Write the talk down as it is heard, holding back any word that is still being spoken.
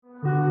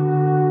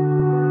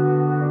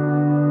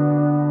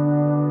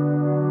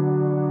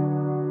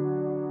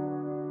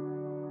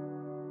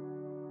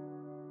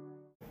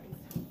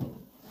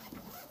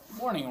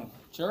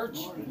church.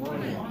 Good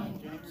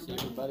morning. See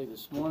everybody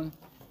this morning.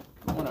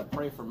 I want to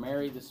pray for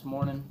Mary this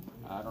morning.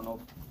 I don't know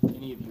if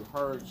any of you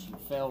heard, she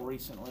fell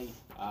recently.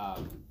 I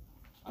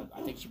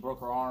think she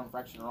broke her arm,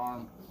 fractured her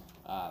arm,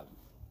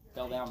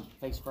 fell down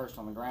face first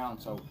on the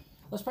ground. So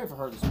let's pray for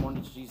her this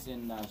morning. She's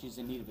in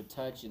need of a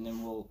touch, and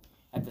then we'll,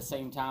 at the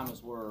same time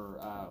as we're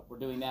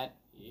doing that,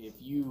 if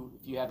you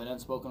have an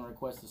unspoken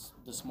request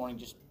this morning,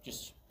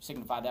 just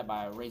signify that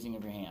by raising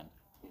of your hand.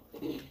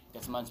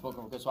 Got some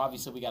unspoken requests. So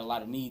obviously we got a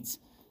lot of needs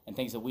and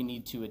things that we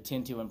need to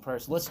attend to in prayer.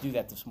 So let's do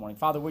that this morning.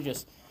 Father, we're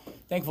just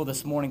thankful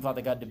this morning,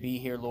 Father God, to be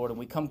here, Lord. And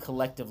we come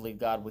collectively,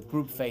 God, with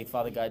group faith,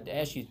 Father God, to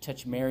ask you to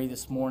touch Mary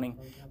this morning.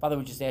 Father,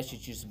 we just ask you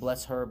to just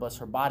bless her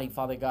body,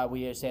 Father God.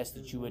 We just ask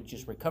that you would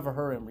just recover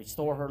her and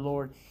restore her,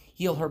 Lord.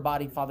 Heal her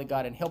body, Father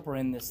God, and help her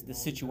in this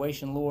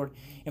situation, Lord.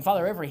 And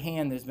Father, every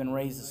hand that's been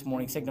raised this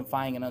morning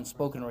signifying an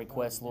unspoken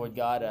request, Lord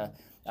God,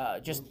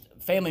 just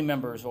family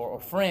members or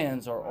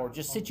friends or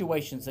just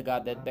situations,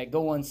 God, that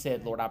go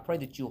unsaid, Lord. I pray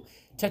that you'll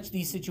touch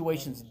these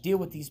situations, deal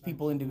with these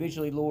people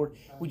individually, Lord.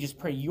 We just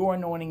pray your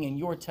anointing and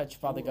your touch,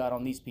 Father God,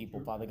 on these people,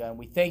 Father God. And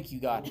we thank you,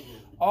 God,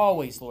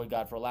 always, Lord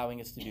God, for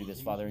allowing us to do this,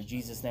 Father. In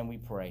Jesus' name we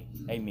pray.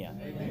 Amen.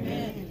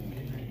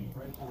 Amen.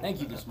 Thank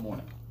you this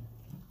morning.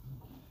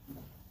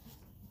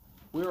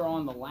 We're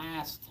on the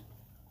last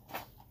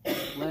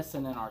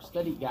lesson in our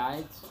study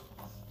guides.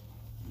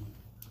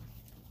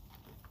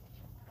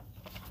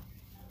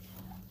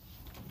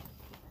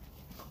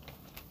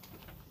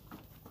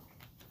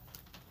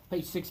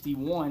 Page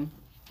 61.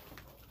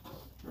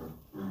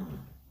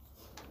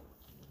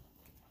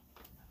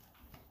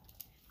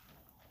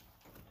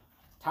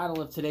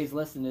 Title of today's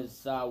lesson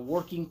is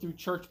Working Through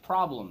Church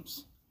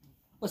Problems.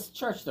 What's the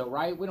church though,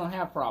 right? We don't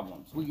have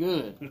problems. We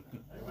good.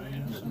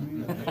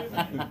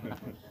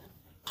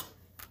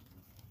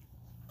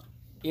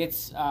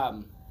 It's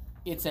a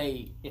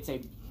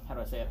how do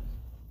I say it?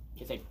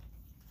 It's a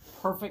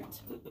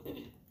perfect,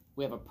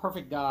 we have a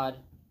perfect God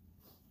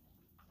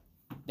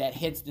that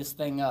heads this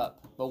thing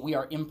up, but we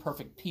are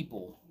imperfect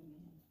people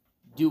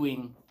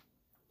doing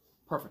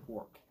perfect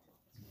work.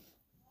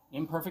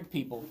 Imperfect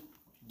people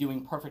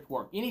doing perfect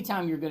work.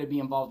 Anytime you're going to be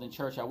involved in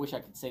church, I wish I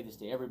could say this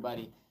to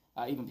everybody,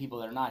 even people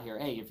that are not here.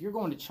 Hey, if you're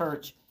going to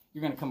church,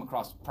 you're going to come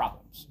across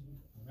problems.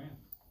 Amen.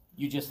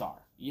 You just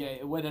are.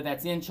 Yeah, whether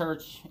that's in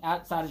church,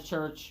 outside of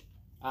church,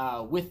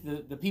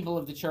 with the people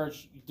of the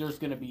church, there's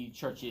going to be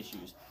church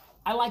issues.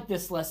 I like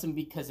this lesson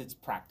because it's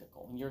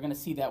practical, and you're going to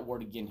see that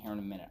word again here in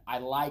a minute. I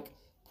like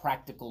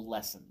practical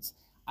lessons.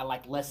 I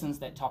like lessons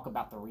that talk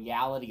about the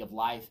reality of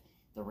life,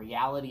 the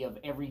reality of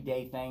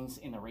everyday things,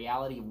 and the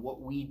reality of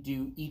what we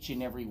do each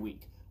and every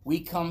week. We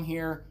come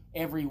here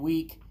every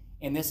week,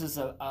 and this is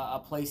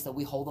a place that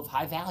we hold of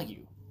high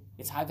value.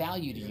 It's high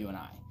value to you and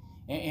I,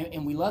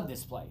 and we love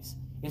this place.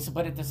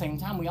 But at the same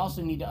time, we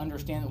also need to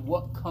understand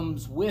what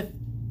comes with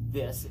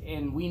this,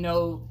 and we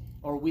know,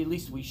 or at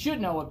least we should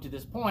know up to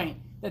this point,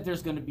 that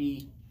there's going to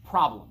be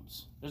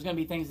problems. There's going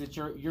to be things that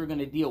you're going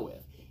to deal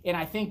with. And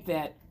I think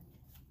that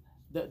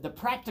the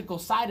practical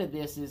side of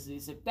this is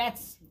if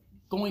that's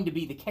going to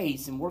be the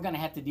case and we're going to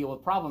have to deal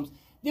with problems,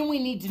 then we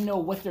need to know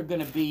what they're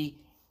going to be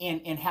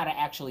and how to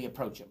actually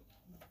approach them.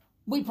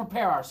 We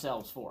prepare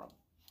ourselves for them.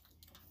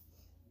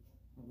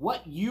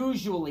 What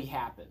usually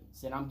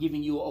happens, and I'm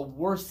giving you a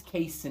worst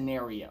case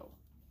scenario.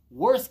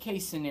 Worst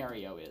case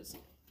scenario is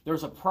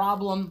there's a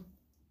problem,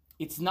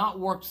 it's not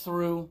worked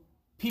through,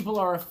 people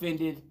are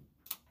offended,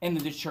 and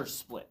then the church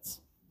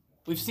splits.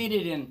 We've seen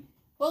it in,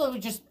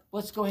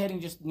 let's go ahead and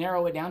just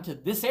narrow it down to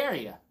this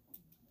area.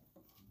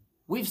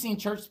 We've seen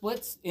church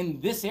splits in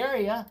this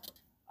area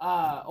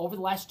over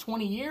the last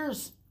 20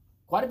 years,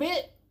 quite a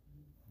bit.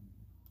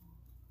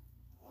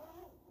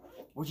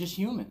 We're just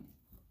human.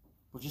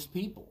 We're just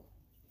people.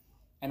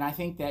 And I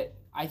think that,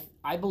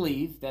 I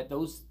believe that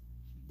those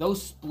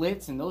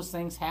splits and those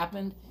things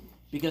happened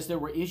because there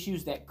were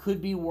issues that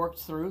could be worked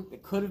through,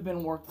 that could have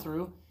been worked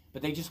through,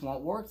 but they just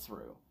weren't worked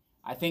through.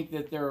 I think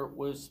that there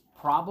was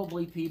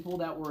probably people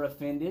that were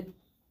offended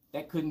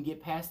that couldn't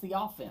get past the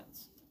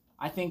offense.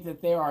 I think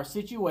that there are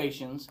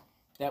situations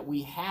that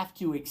we have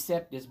to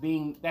accept as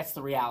being, that's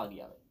the reality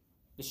of it.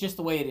 It's just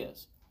the way it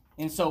is.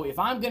 And so if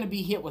I'm going to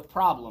be hit with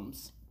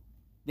problems,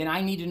 then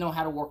I need to know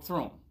how to work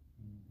through them.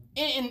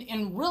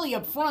 And really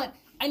up front,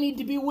 I need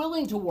to be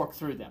willing to work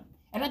through them.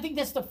 And I think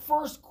that's the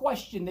first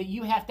question that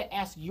you have to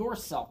ask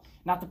yourself,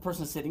 not the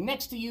person sitting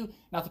next to you,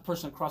 not the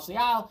person across the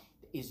aisle,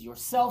 is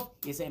yourself,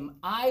 am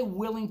I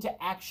willing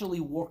to actually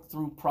work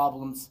through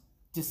problems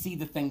to see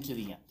the thing to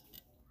the end?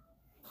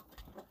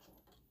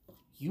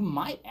 You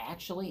might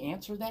actually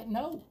answer that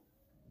no.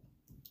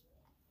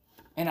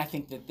 And I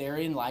think that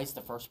therein lies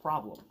the first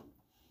problem,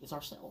 is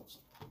ourselves.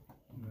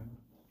 Amen.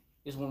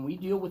 Is when we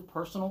deal with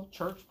personal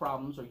church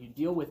problems, or you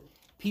deal with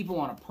people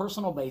on a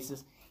personal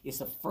basis, it's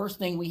the first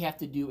thing we have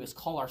to do is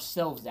call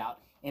ourselves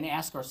out and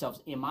ask ourselves,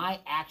 am I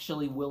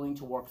actually willing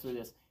to work through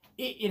this?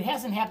 It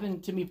hasn't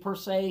happened to me per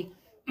se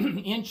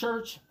in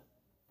church.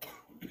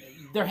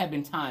 There have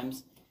been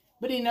times,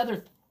 but in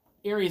other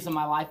areas of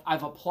my life,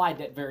 I've applied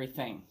that very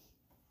thing.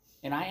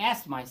 and I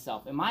asked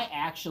myself, am I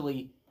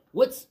actually,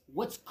 what's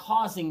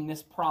causing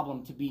this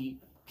problem to be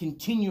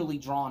continually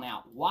drawn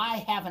out? Why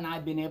haven't I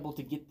been able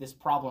to get this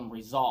problem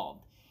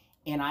resolved?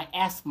 And I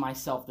asked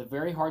myself the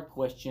very hard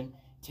question,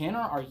 Tanner,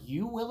 are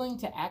you willing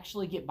to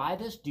actually get by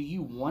this? Do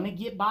you want to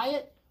get by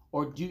it,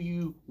 or do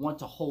you want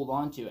to hold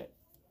on to it?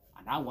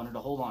 And I wanted to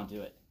hold on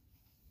to it.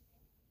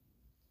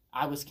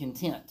 I was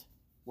content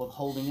with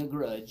holding a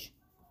grudge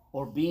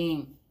or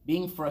being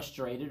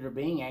frustrated or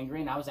being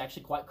angry, and I was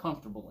actually quite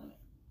comfortable in it.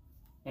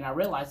 And I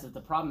realized that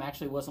the problem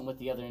actually wasn't with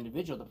the other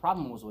individual. The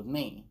problem was with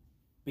me,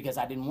 because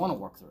I didn't want to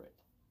work through it.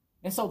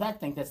 And so I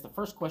think that's the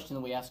first question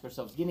that we ask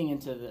ourselves, getting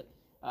into the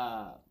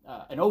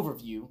an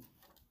overview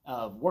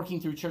of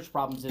working through church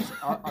problems is,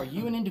 are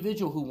you an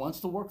individual who wants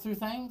to work through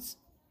things,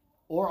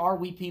 or are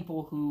we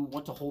people who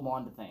want to hold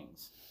on to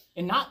things?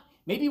 And not,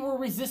 maybe we're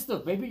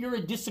resistive, maybe you're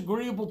a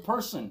disagreeable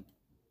person.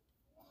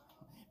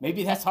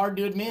 Maybe that's hard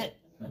to admit.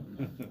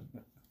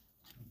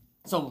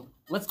 So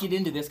let's get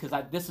into this,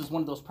 because this is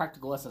one of those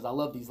practical lessons. I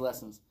love these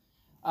lessons.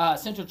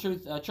 Central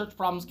truth, church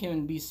problems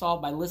can be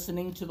solved by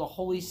listening to the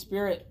Holy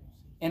Spirit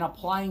and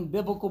applying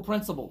biblical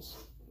principles.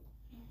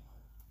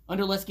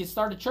 Under Let's Get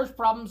Started, church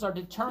problems are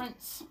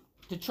deterrents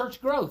to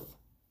church growth.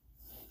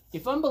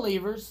 If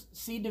unbelievers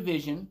see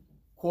division,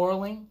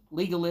 quarreling,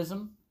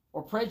 legalism,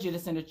 or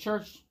prejudice in a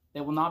church, they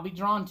will not be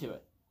drawn to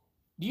it.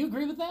 Do you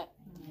agree with that?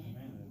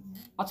 Amen.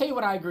 I'll tell you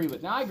what I agree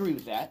with. Now, I agree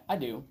with that. I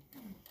do.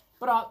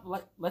 But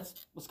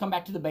let's come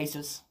back to the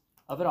basis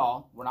of it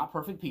all. We're not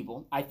perfect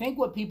people. I think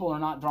what people are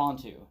not drawn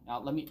to. Now,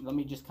 let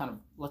me just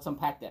let's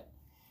unpack that.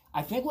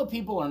 I think what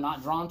people are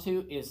not drawn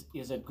to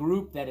is a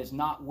group that is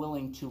not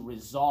willing to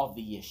resolve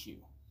the issue.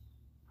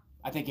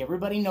 I think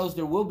everybody knows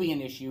there will be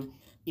an issue.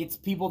 It's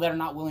people that are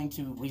not willing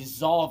to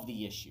resolve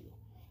the issue.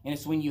 And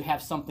it's when you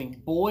have something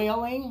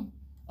boiling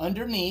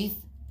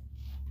underneath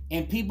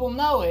and people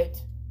know it,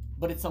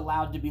 but it's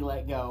allowed to be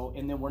let go,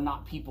 and then we're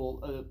not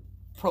people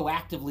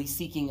proactively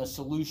seeking a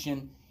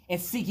solution and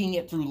seeking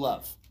it through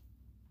love.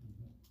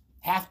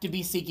 Have to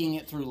be seeking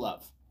it through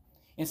love.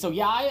 And so,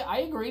 yeah, I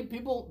agree.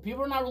 People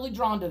are not really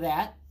drawn to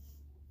that.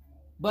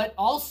 But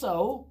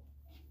also,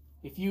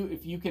 if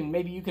you can,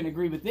 maybe you can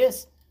agree with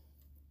this.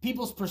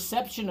 People's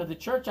perception of the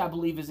church, I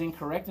believe, is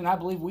incorrect, and I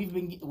believe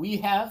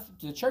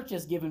the church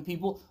has given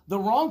people the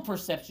wrong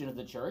perception of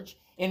the church,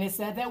 and it's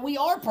that we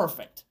are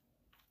perfect.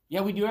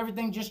 Yeah, we do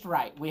everything just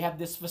right. We have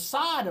this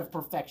facade of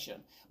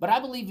perfection. But I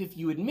believe if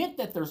you admit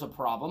that there's a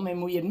problem,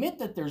 and we admit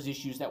that there's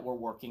issues that we're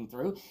working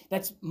through,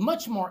 that's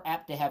much more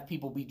apt to have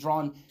people be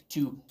drawn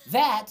to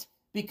that,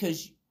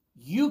 because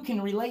you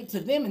can relate to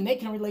them and they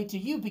can relate to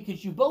you,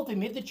 because you both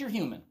admit that you're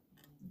human.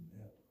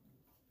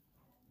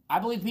 I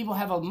believe people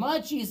have a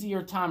much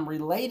easier time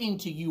relating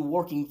to you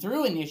working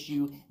through an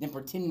issue than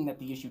pretending that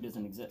the issue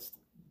doesn't exist.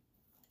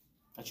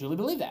 I truly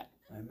believe that.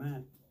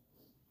 Amen.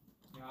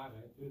 Yeah, I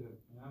do too.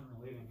 The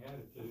unrelating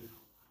attitude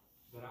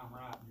that I'm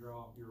right and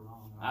you're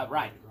wrong. Right.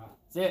 Right.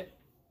 That's it.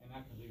 And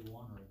that can be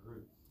one or a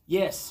group.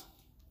 Yes,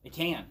 it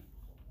can.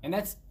 And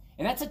that's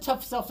a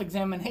tough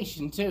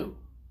self-examination too.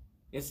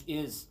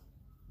 Is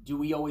do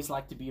we always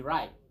like to be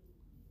right?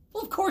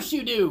 Well, of course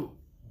you do.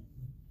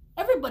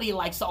 Everybody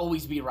likes to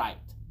always be right.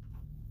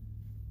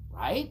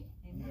 Right?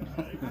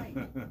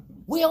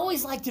 We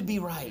always like to be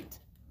right,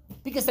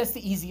 because that's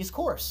the easiest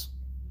course.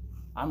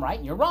 I'm right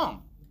and you're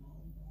wrong.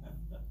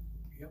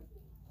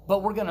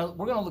 But we're gonna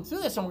look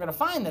through this, and we're gonna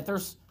find that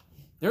there's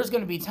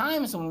gonna be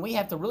times when we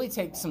have to really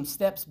take some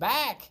steps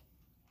back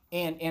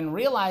and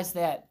realize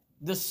that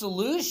the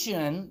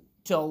solution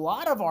to a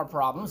lot of our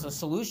problems, the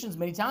solutions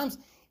many times,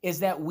 is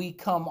that we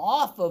come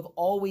off of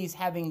always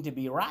having to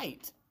be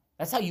right.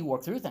 That's how you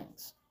work through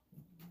things.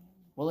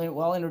 Well,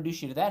 I'll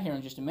introduce you to that here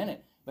in just a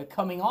minute. But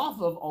coming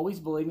off of always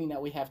believing that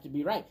we have to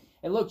be right.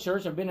 And look,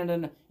 church, I've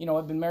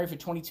been married for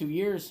 22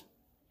 years.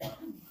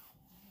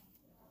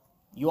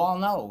 You all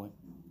know,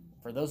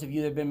 for those of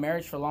you that have been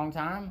married for a long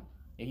time,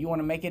 if you want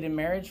to make it in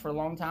marriage for a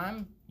long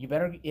time, you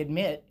better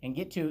admit and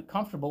get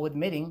comfortable with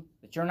admitting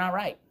that you're not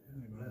right.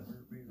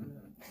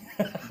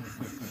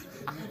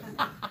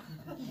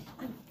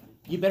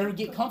 You better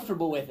get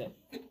comfortable with it.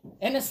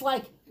 And it's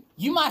like,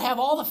 you might have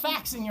all the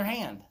facts in your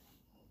hand.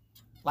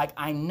 Like,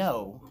 I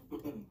know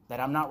that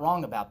I'm not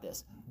wrong about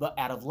this, but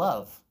out of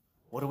love,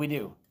 what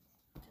do?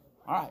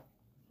 All right,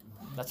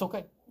 that's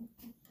okay.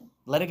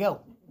 Let it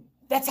go.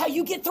 That's how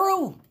you get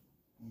through.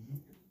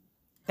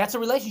 That's a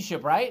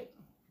relationship, right?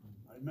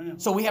 Amen.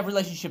 So we have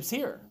relationships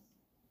here.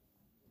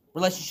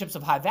 Relationships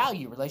of high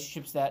value,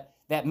 relationships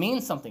that mean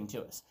something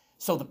to us.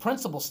 So the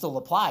principle still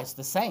applies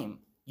the same.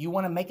 You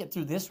want to make it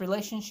through this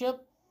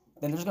relationship,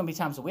 then there's going to be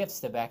times that we have to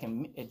step back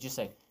and just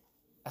say,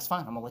 that's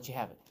fine, I'm going to let you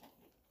have it.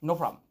 No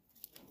problem.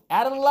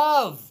 Out of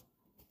love,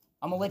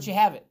 I'm going to let you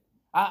have it.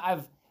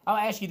 I'll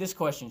ask you this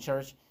question,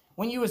 church.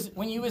 When you was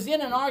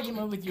in an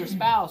argument with your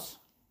spouse,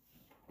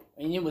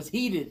 and it was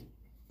heated,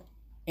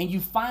 and you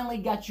finally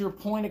got your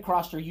point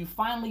across, or you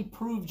finally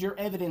proved your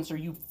evidence, or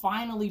you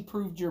finally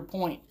proved your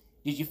point,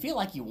 did you feel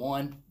like you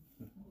won?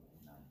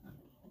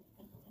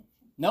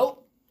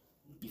 Nope.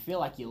 You feel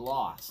like you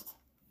lost.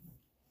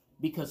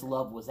 because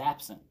love was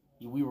absent.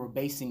 We were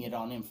basing it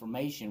on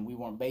information. We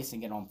weren't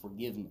basing it on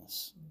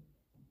forgiveness.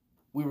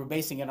 We were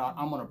basing it on,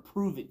 I'm going to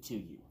prove it to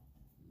you.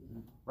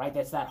 Right?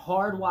 That's that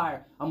hard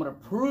wire. I'm going to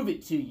prove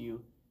it to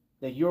you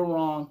that you're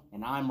wrong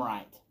and I'm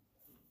right.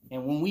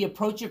 And when we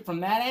approach it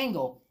from that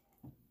angle,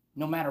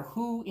 no matter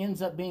who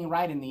ends up being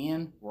right in the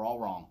end, we're all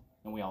wrong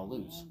and we all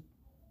lose.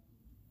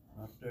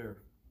 Right there.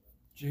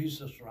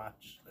 Jesus'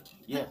 righteousness.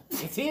 Yeah,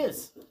 it's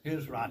his.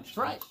 His righteousness. That's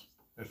right.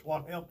 It's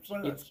what helps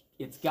us.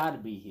 It's got to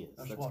be his.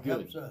 That's That's what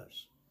good. helps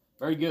us.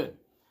 Very good.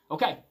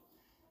 Okay.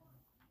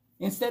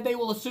 Instead, they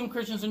will assume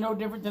Christians are no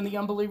different than the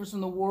unbelievers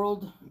in the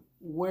world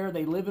where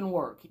they live and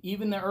work.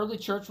 Even the early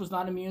church was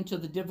not immune to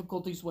the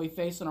difficulties we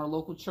face in our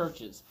local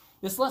churches.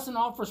 This lesson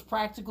offers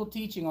practical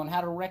teaching on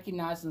how to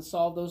recognize and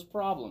solve those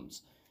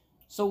problems,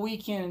 so we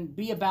can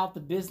be about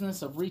the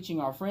business of reaching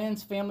our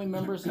friends, family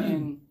members,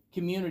 and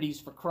communities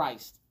for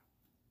Christ.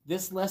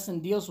 This lesson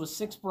deals with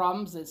 6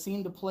 problems that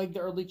seem to plague the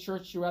early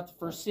church throughout the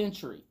first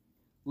century: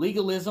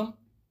 legalism,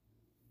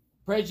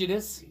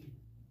 prejudice,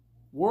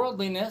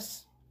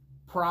 worldliness,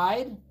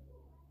 pride,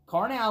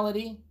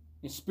 carnality,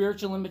 and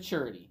spiritual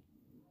immaturity.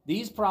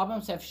 These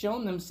problems have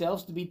shown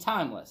themselves to be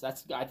timeless.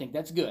 I think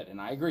that's good, and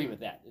I agree with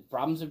that. The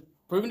problems have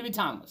proven to be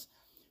timeless,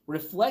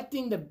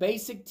 reflecting the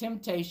basic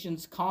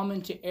temptations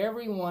common to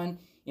everyone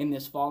in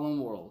this fallen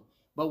world.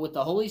 But with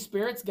the Holy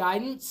Spirit's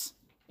guidance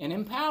and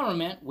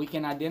empowerment, we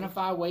can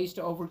identify ways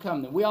to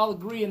overcome them. We all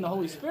agree in the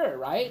Holy Spirit,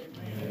 right?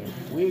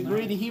 We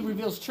agree that he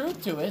reveals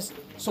truth to us.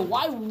 So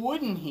why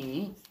wouldn't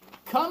he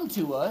come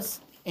to us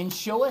and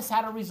show us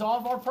how to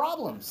resolve our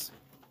problems?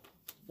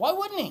 Why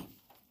wouldn't he?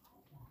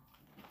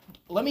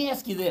 Let me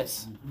ask you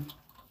this.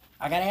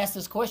 I got to ask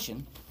this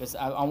question because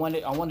I want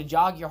to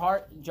jog your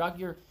heart, jog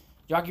your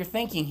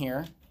thinking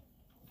here.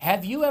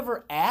 Have you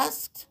ever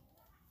asked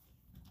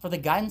for the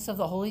guidance of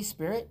the Holy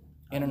Spirit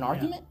in an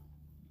argument?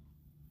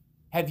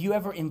 Have you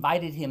ever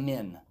invited him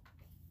in?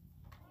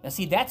 Now,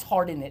 see, that's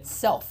hard in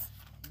itself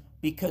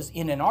because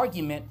in an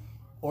argument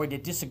or a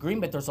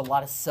disagreement, there's a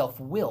lot of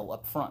self-will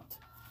up front.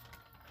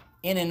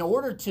 And in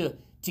order to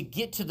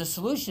get to the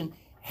solution,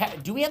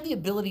 do we have the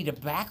ability to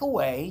back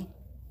away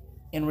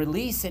and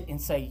release it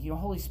and say,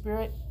 Holy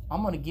Spirit,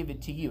 I'm going to give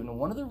it to you? And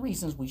one of the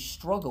reasons we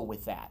struggle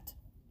with that,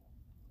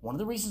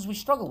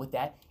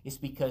 is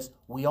because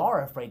we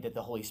are afraid that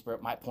the Holy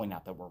Spirit might point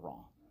out that we're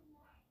wrong.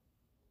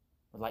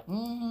 We're like,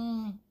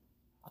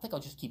 I think I'll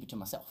just keep it to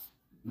myself.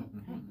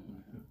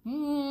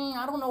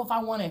 I don't know if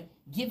I want to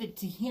give it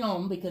to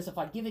him, because if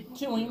I give it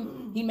to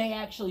him, he may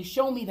actually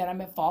show me that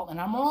I'm at fault and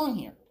I'm wrong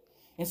here.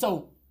 And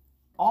so,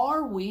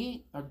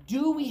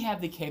 do we have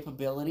the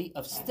capability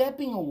of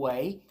stepping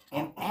away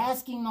and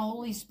asking the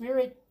Holy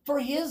Spirit for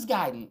his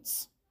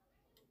guidance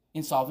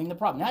in solving the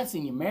problem? That's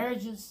in your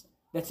marriages,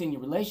 that's in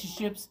your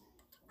relationships,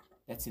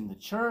 that's in the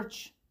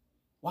church.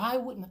 Why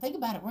wouldn't, think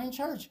about it, we're in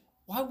church.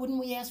 Why wouldn't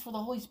we ask for the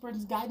Holy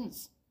Spirit's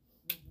guidance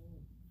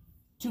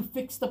to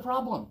fix the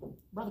problem?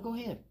 Brother, go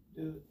ahead.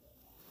 Do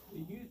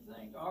you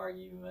think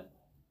argument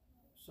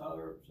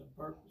serves a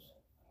purpose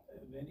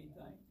of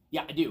anything?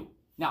 Yeah, I do.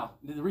 Now,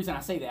 the reason I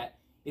say that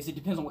is it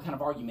depends on what kind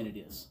of argument it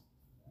is.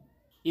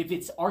 If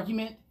it's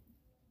argument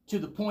to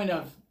the point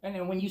of,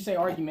 and when you say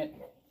argument,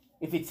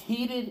 if it's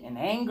heated and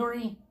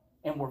angry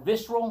and we're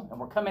visceral and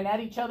we're coming at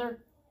each other,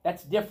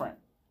 that's different.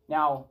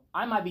 Now,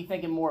 I might be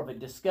thinking more of a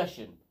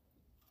discussion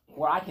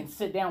where I can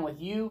sit down with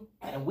you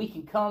and we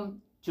can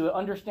come to an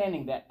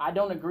understanding that I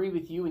don't agree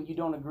with you and you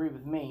don't agree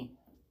with me,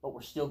 but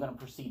we're still going to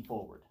proceed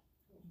forward.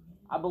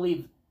 I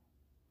believe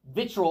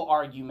vitriol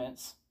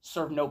arguments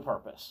serve no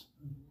purpose.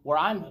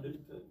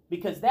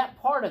 Because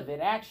that part of it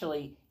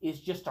actually is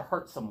just to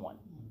hurt someone.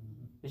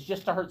 It's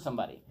just to hurt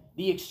somebody.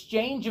 The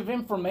exchange of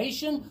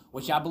information,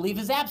 which I believe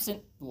is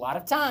absent a lot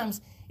of times,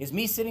 is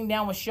me sitting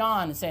down with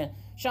Sean and saying,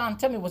 Sean,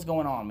 tell me what's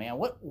going on, man.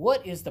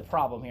 What is the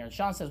problem here? And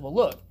Sean says, well,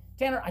 look,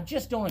 Tanner, I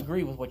just don't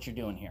agree with what you're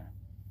doing here.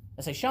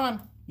 I say,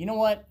 Sean, you know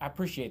what? I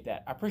appreciate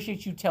that. I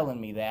appreciate you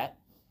telling me that.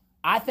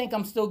 I think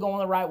I'm still going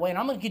the right way, and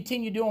I'm going to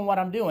continue doing what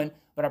I'm doing,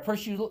 but I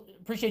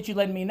appreciate you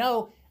letting me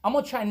know. I'm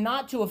going to try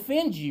not to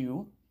offend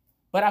you,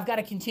 but I've got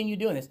to continue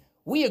doing this.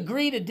 We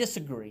agree to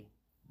disagree.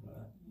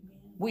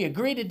 We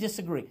agree to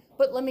disagree.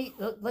 But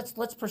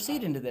let's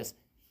proceed into this.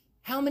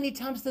 How many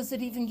times does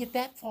it even get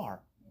that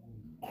far?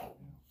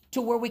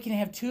 To where we can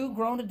have 2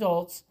 grown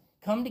adults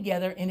come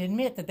together and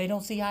admit that they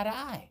don't see eye to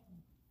eye.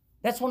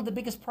 That's one of the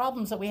biggest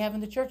problems that we have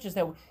in the church, is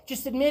that we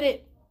just admit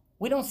it.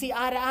 We don't see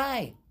eye to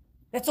eye.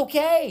 That's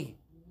okay.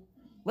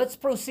 Let's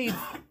proceed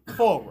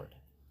forward.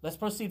 Let's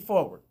proceed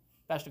forward.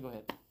 Pastor, go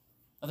ahead.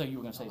 I thought you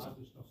were going to say something. I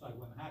was just going to say,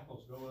 when the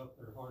hackles go up,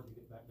 they're hard to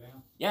get back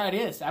down. Yeah, it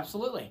is.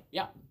 Absolutely.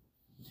 Yeah.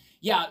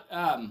 Yeah.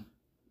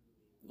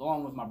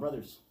 Along with my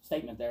brother's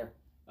statement there,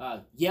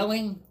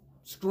 yelling,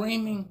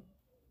 screaming,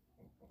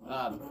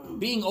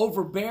 being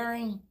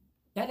overbearing,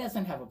 that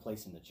doesn't have a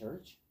place in the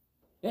church.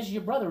 That's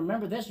your brother.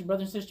 Remember, that's your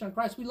brother and sister in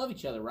Christ. We love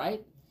each other,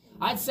 right?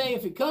 I'd say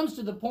if it comes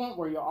to the point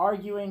where you're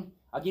arguing,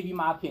 I'll give you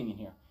my opinion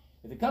here.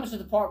 If it comes to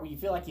the part where you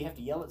feel like you have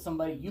to yell at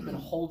somebody, you've been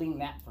holding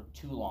that for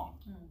too long.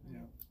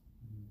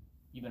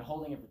 You've been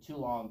holding it for too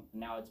long, and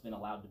now it's been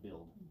allowed to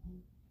build.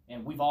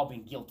 And we've all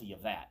been guilty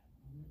of that.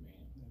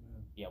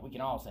 Yeah, we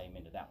can all say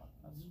amen to that one.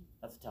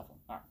 That's a tough one.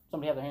 All right,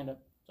 somebody have their hand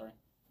up? Sorry.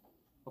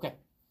 Okay.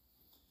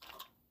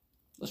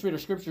 Let's read our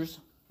scriptures.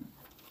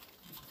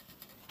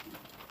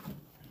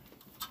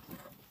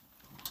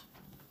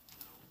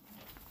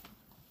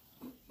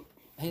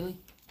 Haley,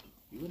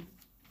 you would?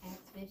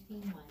 Acts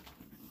 15:1.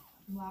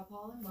 While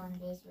Paul and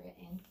Barnabas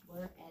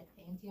were at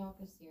Antioch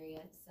of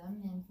Syria, some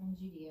men from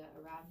Judea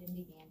arrived and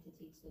began to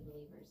teach the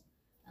believers,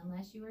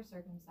 "Unless you are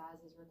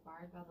circumcised as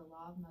required by the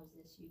law of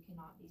Moses, you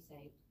cannot be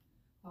saved."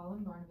 Paul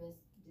and Barnabas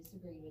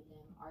disagreed with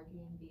them,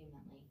 arguing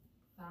vehemently.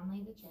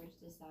 Finally, the church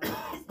decided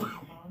to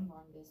send Paul and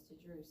Barnabas to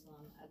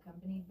Jerusalem,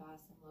 accompanied by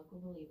some local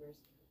believers,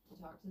 to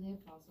talk to the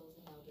apostles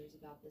and elders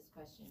about this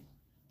question.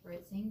 For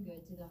it seemed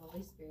good to the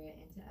Holy Spirit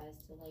and to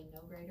us to lay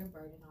no greater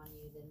burden on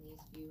you than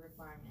these few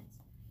requirements.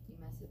 You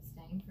must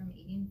abstain from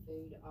eating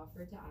food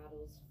offered to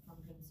idols,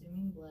 from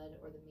consuming blood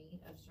or the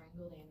meat of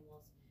strangled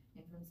animals,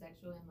 and from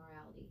sexual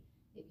immorality.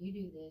 If you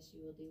do this,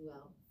 you will do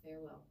well.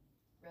 Farewell.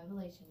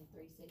 Revelation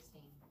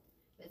 3:16.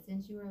 But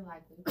since you are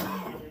like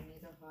lukewarm water,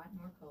 neither hot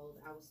nor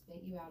cold, I will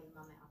spit you out of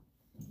my mouth.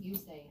 You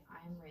say,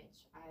 I am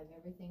rich, I have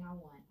everything I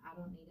want, I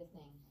don't need a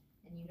thing,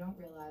 and you don't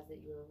realize that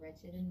you are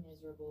wretched and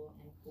miserable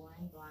and poor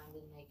and blind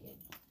and naked.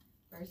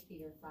 1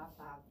 Peter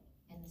 5:5.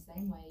 In the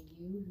same way,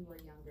 you who are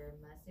younger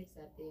must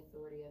accept the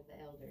authority of the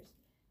elders.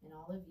 And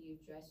all of you,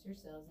 dress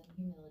yourselves in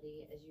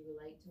humility as you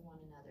relate to one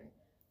another.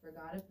 For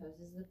God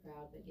opposes the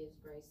proud, but gives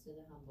grace to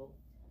the humble.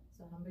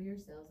 So humble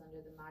yourselves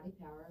under the mighty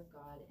power of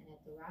God, and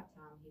at the right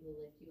time he will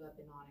lift you up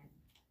in honor.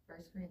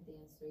 1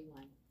 Corinthians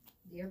 3:1.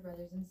 Dear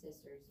brothers and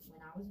sisters,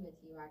 when I was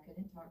with you, I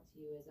couldn't talk to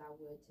you as I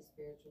would to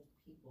spiritual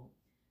people.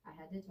 I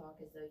had to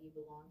talk as though you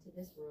belonged to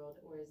this world,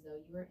 or as though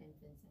you were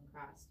infants in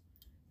Christ.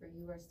 For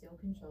you are still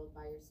controlled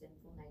by your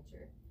sinful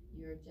nature.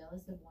 You are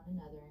jealous of one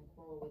another and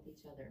quarrel with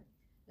each other.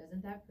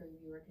 Doesn't that prove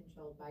you are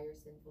controlled by your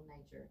sinful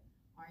nature?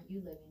 Aren't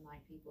you living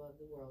like people of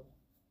the world?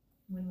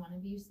 When one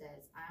of you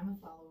says, I am a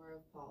follower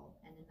of Paul,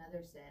 and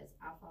another says,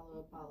 I follow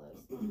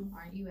Apollos,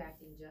 aren't you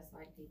acting just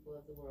like people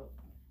of the world?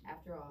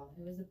 After all,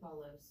 who is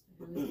Apollos?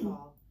 Who is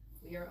Paul?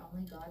 We are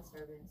only God's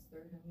servants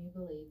through whom you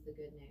believe the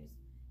good news.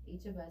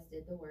 Each of us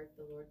did the work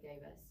the Lord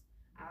gave us.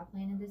 I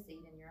planted the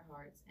seed in your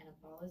hearts, and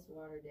Apollos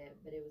watered it,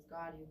 but it was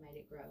God who made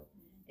it grow.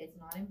 It's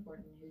not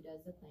important who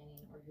does the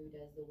planting or who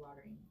does the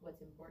watering.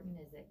 What's important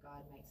is that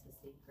God makes the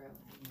seed grow.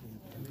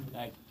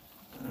 Amen.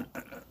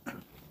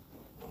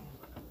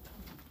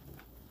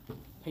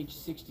 Page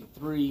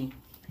 63.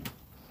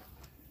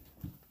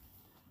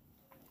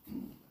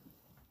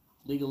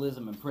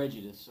 Legalism and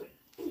prejudice.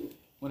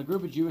 When a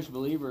group of Jewish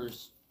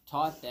believers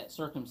taught that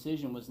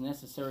circumcision was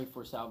necessary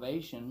for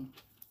salvation,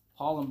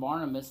 Paul and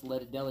Barnabas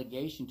led a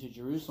delegation to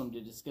Jerusalem to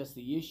discuss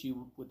the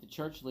issue with the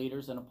church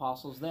leaders and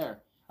apostles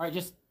there. All right,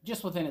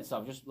 just within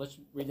itself, let's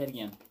read that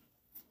again.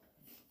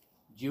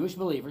 Jewish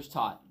believers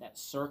taught that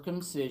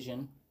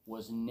circumcision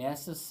was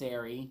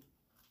necessary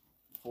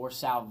for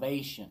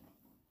salvation.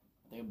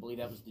 They believe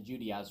that was the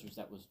Judaizers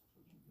that was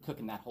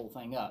cooking that whole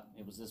thing up.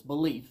 It was this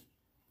belief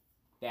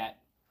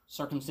that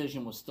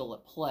circumcision was still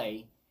at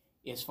play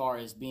as far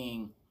as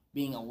being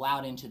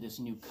allowed into this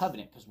new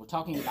covenant, because we're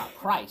talking about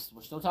Christ.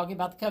 We're still talking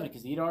about the covenant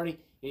because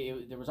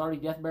there was already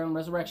death, burial, and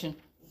resurrection.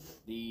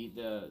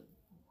 The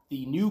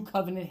new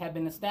covenant had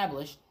been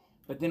established,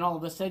 but then all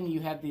of a sudden you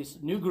have this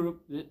new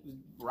group that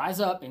rise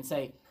up and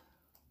say,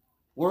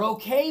 we're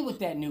okay with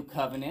that new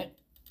covenant,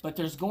 but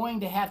there's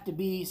going to have to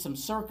be some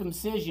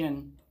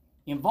circumcision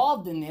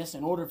involved in this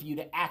in order for you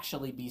to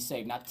actually be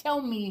saved. Now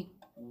tell me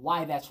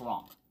why that's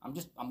wrong.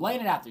 I'm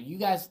laying it out there. You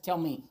guys tell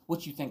me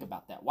what you think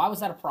about that. Why was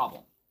that a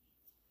problem?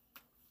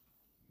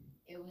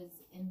 It was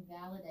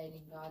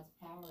invalidating God's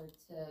power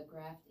to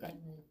graft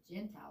in the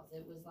Gentiles.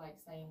 It was like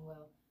saying,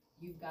 well,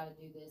 you've got to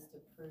do this to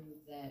prove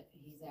that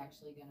he's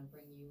actually going to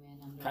bring you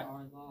in under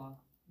our law.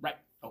 Right.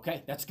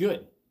 Okay, that's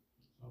good.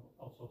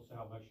 Also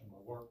salvation by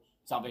works.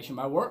 Salvation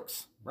by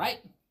works, right?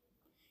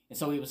 And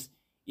so it was,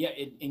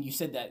 and you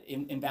said that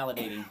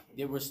invalidating.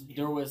 There was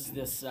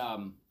this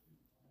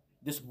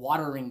this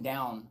watering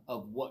down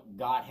of what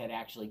God had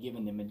actually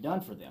given them and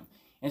done for them.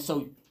 And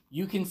so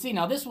you can see,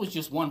 now this was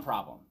just one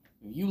problem.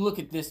 If you look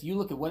at this, you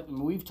look at what,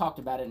 we've talked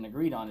about it and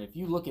agreed on it. If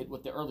you look at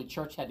what the early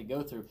church had to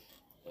go through,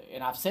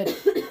 and I've said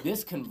it,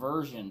 this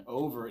conversion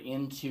over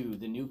into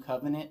the new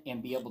covenant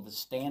and be able to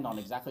stand on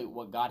exactly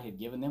what God had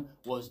given them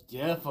was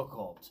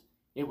difficult.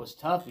 It was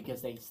tough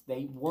because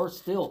they were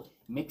still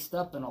mixed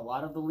up in a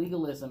lot of the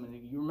legalism. And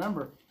you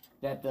remember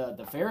that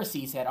the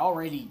Pharisees had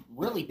already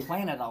really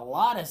planted a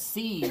lot of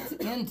seeds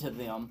into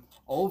them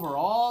over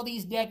all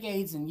these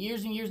decades and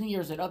years and years and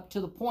years, and up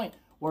to the point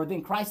where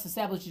then Christ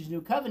establishes a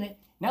new covenant.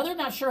 Now they're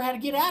not sure how to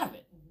get out of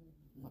it.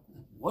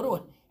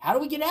 How do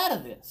we get out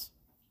of this?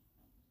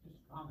 It's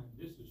common.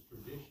 This is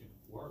tradition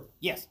work.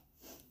 Yes.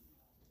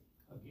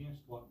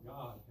 Against what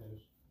God has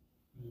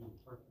new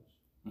purpose.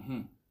 Mm-hmm.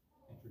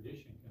 And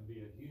tradition can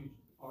be a huge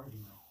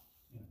argument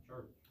in a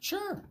church.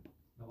 Sure.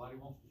 Nobody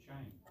wants to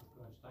change.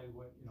 Stay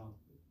away.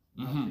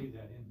 Mm-hmm. I see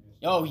that in this.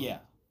 Oh yeah.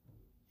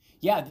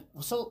 Yeah.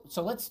 So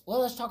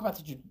let's talk about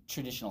the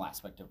traditional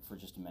aspect of it for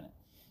just a minute.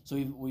 So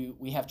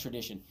we have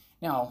tradition.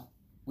 Now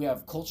we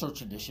have cultural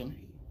tradition,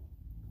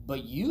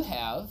 but you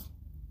have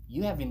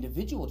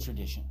individual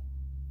tradition.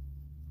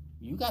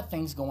 You got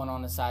things going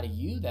on inside of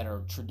you that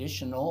are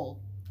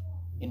traditional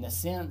in the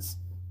sense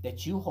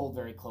that you hold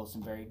very close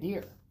and very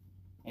dear.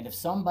 And if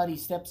somebody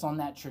steps on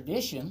that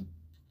tradition,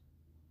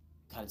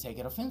 got to take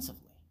it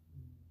offensively.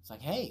 It's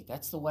like, hey,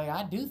 that's the way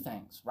I do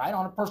things, right?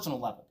 On a personal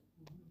level.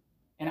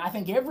 And I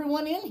think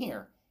everyone in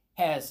here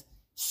has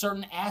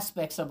certain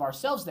aspects of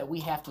ourselves that we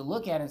have to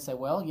look at and say,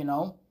 well, you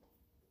know,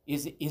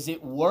 is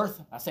it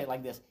worth, I say it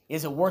like this,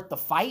 is it worth the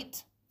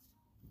fight?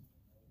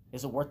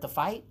 Is it worth the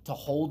fight to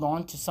hold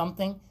on to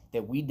something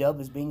that we dub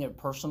as being a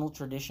personal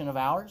tradition of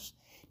ours?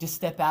 To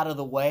step out of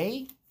the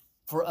way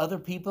for other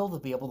people to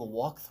be able to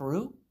walk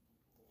through?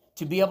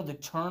 To be able to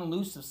turn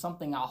loose of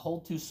something I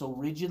hold to so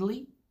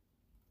rigidly?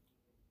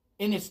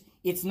 And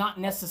it's not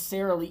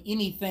necessarily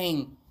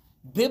anything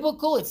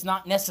biblical. It's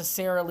not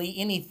necessarily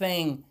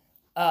anything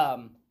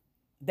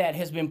that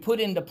has been put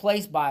into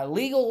place by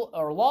legal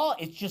or law.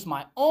 It's just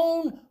my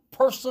own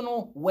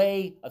personal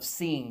way of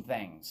seeing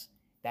things.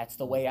 That's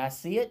the way I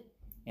see it.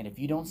 And if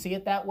you don't see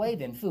it that way,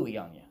 then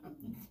phooey on you.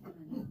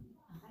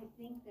 I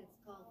think that's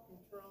called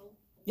control.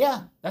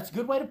 Yeah, that's a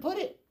good way to put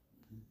it.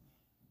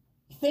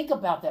 Think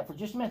about that for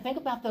just a minute. Think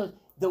about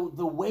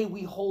the way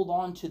we hold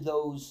on to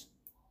those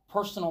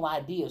personal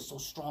ideas so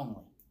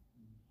strongly.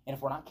 And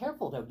if we're not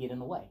careful, they'll get in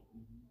the way.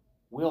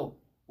 We'll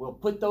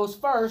put those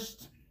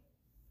first,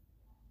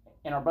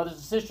 and our brothers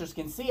and sisters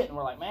can see it, and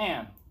we're like,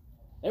 man,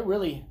 they're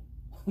really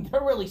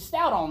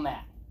stout on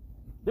that.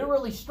 They're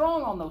really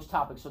strong on those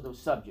topics or those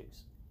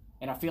subjects.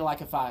 And I feel like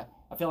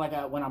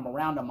when I'm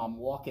around them, I'm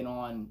walking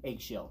on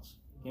eggshells.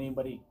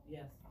 Anybody?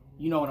 Yes.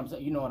 You know what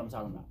I'm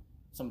talking about.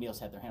 Somebody else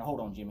had their hand. Hold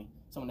on, Jimmy.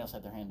 Someone else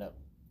had their hand up.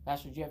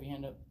 Pastor, did you have your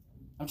hand up?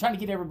 I'm trying to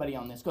get everybody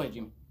on this. Go ahead,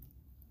 Jimmy.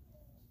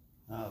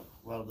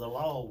 Well, the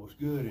law was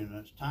good in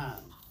its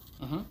time,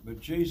 but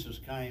Jesus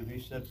came. He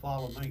said,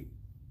 "Follow me."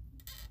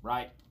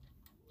 Right.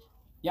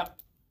 Yep.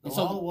 The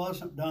law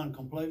wasn't done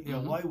completely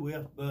away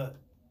with, but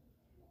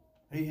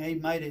he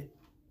made it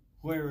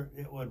where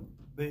it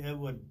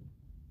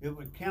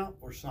would count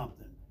for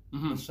something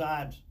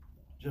besides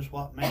just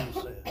what man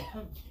said.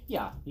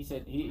 Yeah, he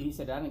said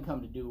I didn't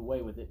come to do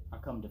away with it. I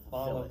come to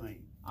fulfill Follow it. me.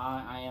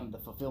 I am the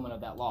fulfillment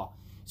of that law.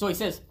 So he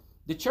says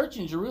the church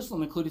in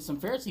Jerusalem included some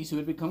Pharisees who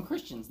had become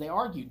Christians. They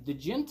argued the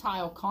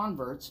Gentile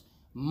converts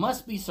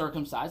must be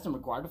circumcised and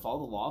required to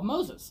follow the law of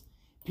Moses.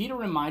 Peter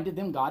reminded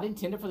them God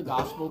intended for the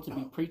gospel to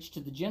be preached to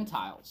the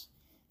Gentiles.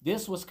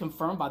 This was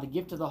confirmed by the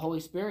gift of the Holy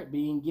Spirit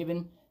being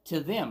given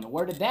to them.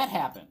 Where did that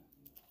happen?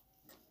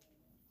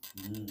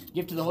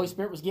 Gift of the Holy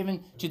Spirit was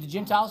given to the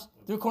Gentiles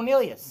through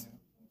Cornelius.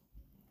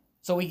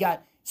 So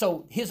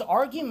his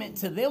argument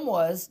to them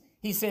was,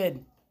 he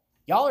said,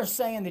 y'all are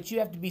saying that you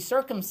have to be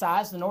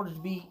circumcised in order to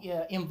be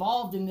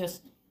involved in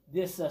this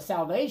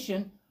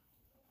salvation.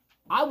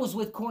 I was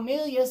with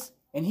Cornelius,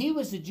 and he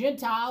was a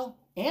Gentile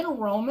and a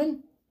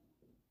Roman.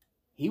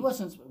 He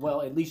wasn't,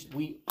 well, at least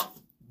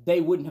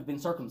they wouldn't have been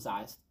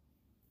circumcised.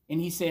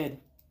 And he said,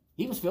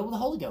 he was filled with the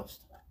Holy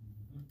Ghost.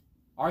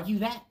 Argue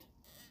that.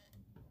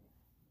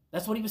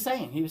 That's what he was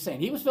saying. He was saying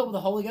he was filled with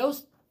the Holy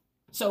Ghost.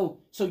 So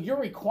your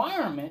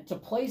requirement to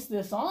place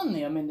this on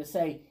them and to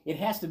say it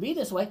has to be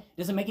this way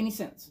doesn't make any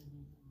sense.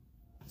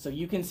 So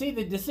you can see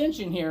the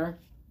dissension here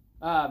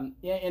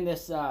in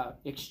this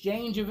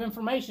exchange of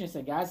information. He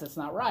said, guys, that's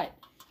not right.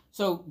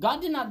 So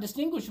God did not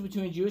distinguish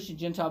between Jewish and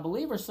Gentile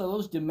believers, so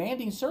those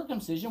demanding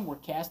circumcision were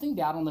casting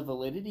doubt on the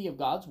validity of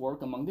God's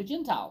work among the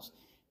Gentiles.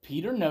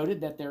 Peter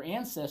noted that their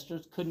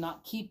ancestors could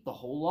not keep the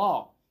whole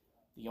law.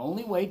 The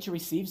only way to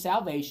receive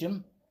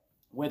salvation,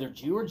 whether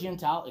Jew or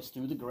Gentile, is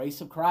through the grace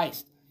of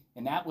Christ.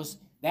 And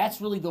that's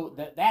really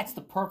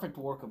the perfect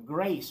work of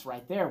grace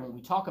right there when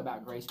we talk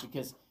about grace,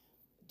 because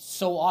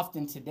so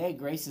often today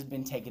grace has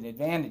been taken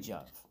advantage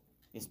of.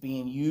 It's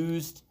being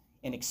used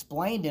and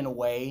explained in a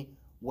way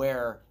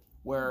where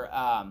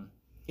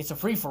it's a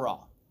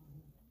free-for-all.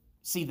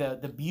 See,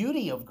 the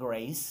beauty of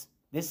grace,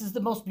 this is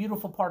the most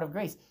beautiful part of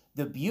grace.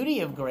 The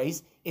beauty of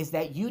grace is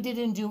that you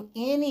didn't do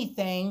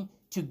anything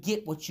to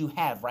get what you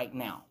have right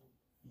now.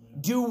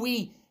 Do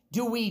we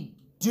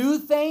do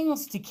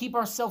things to keep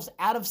ourselves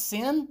out of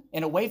sin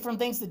and away from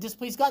things that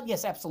displease God?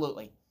 Yes,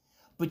 absolutely.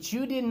 But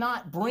you did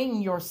not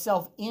bring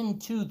yourself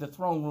into the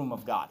throne room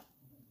of God.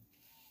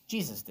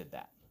 Jesus did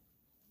that.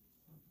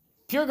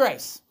 Pure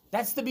grace.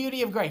 That's the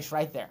beauty of grace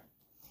right there.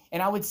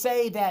 And I would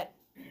say that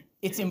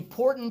it's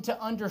important to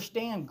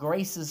understand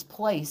grace's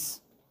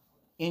place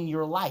in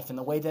your life and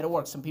the way that it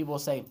works. Some people will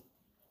say,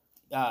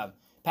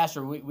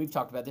 Pastor, we've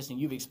talked about this and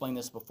you've explained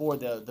this before,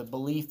 the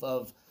belief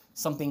of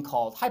something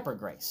called hyper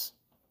grace.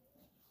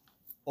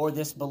 Or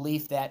this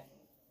belief that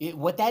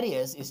what that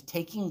is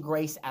taking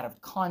grace out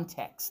of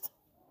context.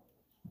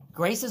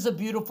 Grace is a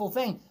beautiful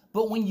thing,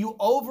 but when you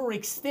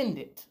overextend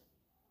it,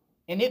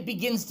 and it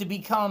begins to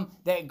become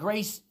that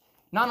grace,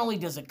 not only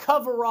does it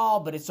cover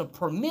all, but it's a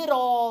permit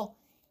all,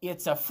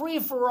 it's a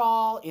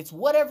free-for-all, it's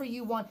whatever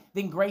you want,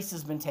 then grace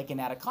has been taken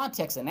out of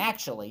context, and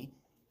actually,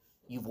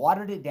 you've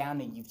watered it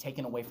down and you've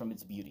taken away from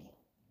its beauty.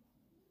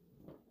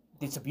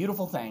 It's a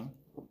beautiful thing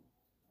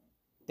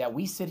that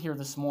we sit here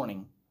this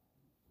morning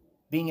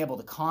being able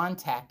to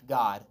contact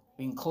God.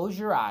 You can close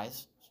your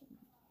eyes.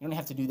 You don't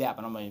have to do that,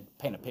 but I'm going to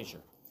paint a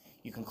picture.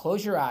 You can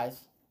close your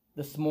eyes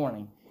this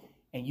morning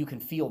and you can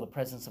feel the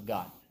presence of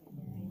God.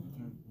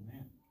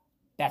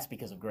 That's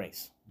because of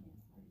grace.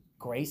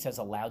 Grace has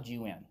allowed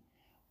you in.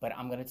 But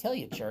I'm going to tell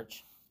you,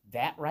 church,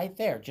 that right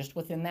there, just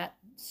within that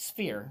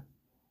sphere,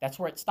 that's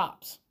where it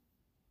stops.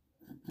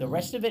 The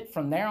rest of it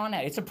from there on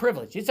out, it's a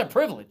privilege. It's a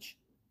privilege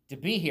to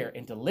be here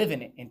and to live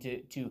in it and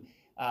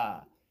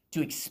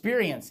to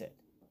experience it.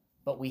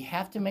 But we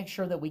have to make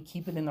sure that we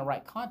keep it in the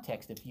right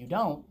context. If you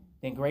don't,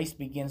 then grace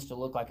begins to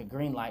look like a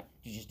green light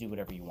to just do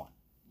whatever you want.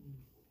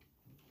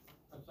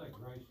 I'd say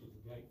grace is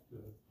a gate to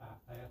a high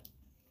path.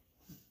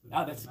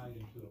 Oh, that's made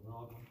into a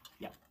broad one.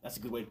 Yeah, that's a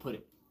good way to put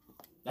it.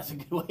 That's a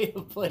good way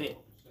to put it.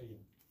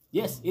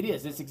 Yes, it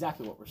is. It's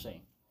exactly what we're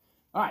saying.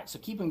 All right, so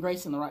keeping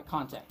grace in the right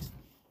context.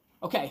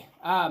 Okay,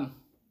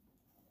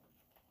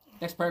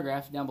 next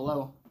paragraph down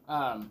below.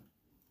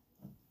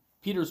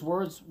 Peter's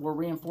words were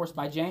reinforced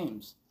by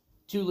James.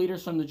 2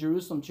 leaders from the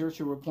Jerusalem church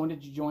who were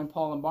appointed to join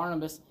Paul and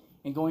Barnabas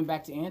in going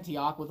back to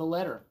Antioch with a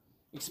letter,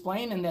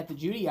 explaining that the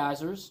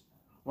Judaizers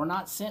were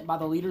not sent by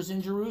the leaders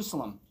in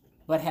Jerusalem,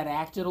 but had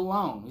acted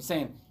alone. He's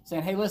saying,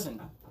 hey,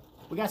 listen,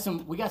 we got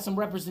some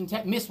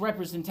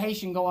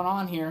misrepresentation going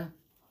on here.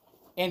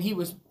 And he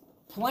was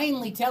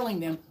plainly telling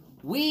them,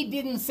 we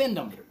didn't send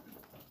them.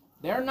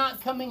 They're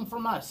not coming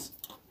from us.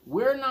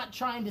 We're not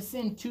trying to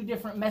send 2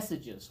 different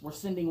messages. We're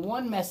sending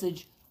one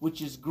message,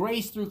 which is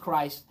grace through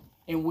Christ,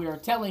 and we are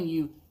telling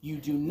you, you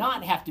do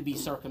not have to be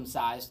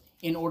circumcised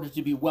in order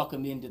to be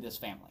welcomed into this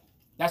family.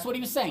 That's what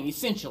he was saying,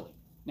 essentially.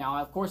 Now,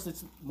 of course,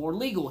 it's more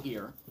legal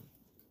here,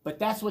 but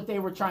that's what they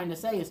were trying to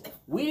say is,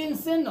 we didn't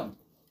send them.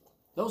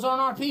 Those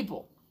aren't our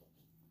people.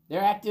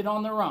 They're acted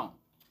on their own.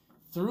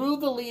 Through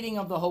the leading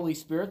of the Holy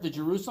Spirit, the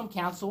Jerusalem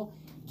Council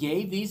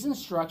gave these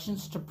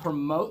instructions to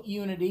promote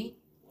unity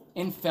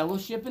and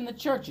fellowship in the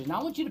churches. Now,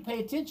 I want you to pay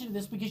attention to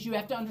this because you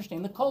have to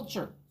understand the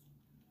culture.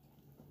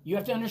 You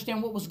have to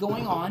understand what was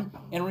going on.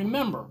 And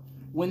remember,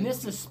 when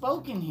this is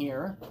spoken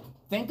here,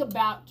 think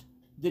about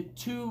the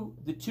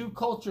two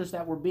cultures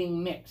that were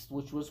being mixed,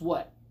 which was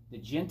what? The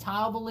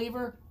Gentile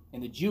believer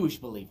and the Jewish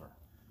believer.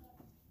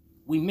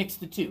 We mixed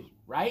the two,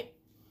 right?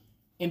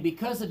 And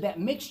because of that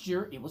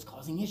mixture, it was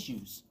causing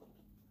issues.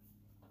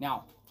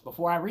 Now,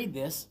 before I read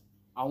this,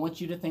 I want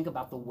you to think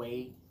about the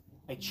way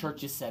a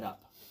church is set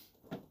up.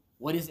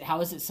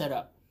 How is it set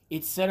up?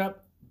 It's set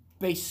up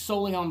based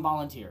solely on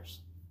volunteers.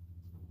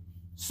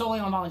 Solely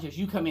on volunteers.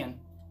 You come in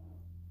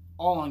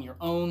all on your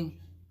own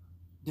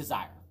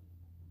desire.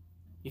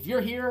 If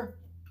you're here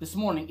this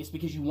morning, it's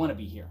because you want to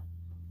be here.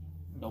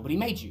 Nobody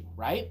made you,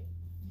 right?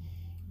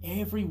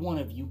 Every one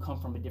of you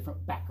come from a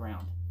different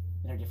background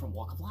and a different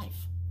walk of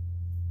life.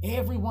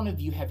 Every one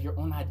of you have your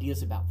own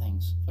ideas about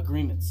things,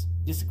 agreements,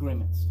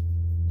 disagreements,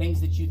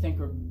 things that you think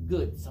are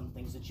good, some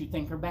things that you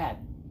think are bad.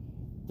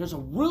 There's a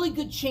really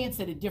good chance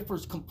that it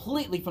differs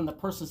completely from the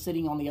person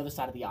sitting on the other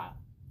side of the aisle.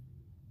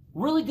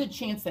 Really good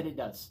chance that it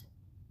does.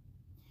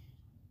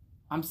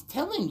 I'm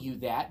telling you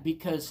that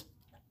because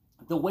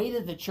the way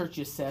that the church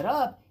is set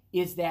up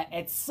is that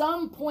at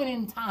some point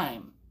in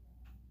time,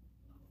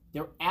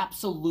 there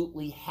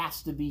absolutely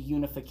has to be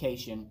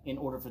unification in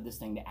order for this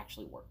thing to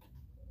actually work.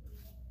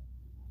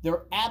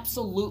 There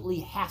absolutely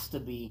has to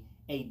be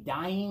a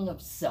dying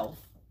of self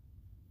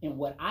in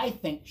what I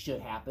think should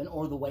happen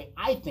or the way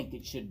I think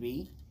it should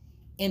be,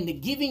 and the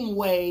giving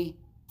way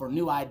for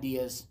new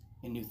ideas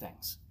and new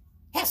things.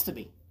 Has to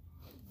be.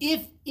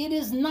 If it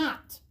is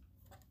not,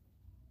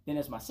 then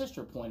as my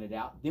sister pointed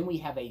out, then we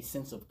have a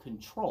sense of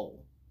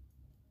control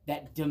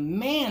that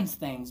demands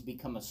things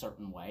become a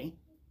certain way,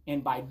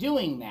 and by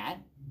doing that,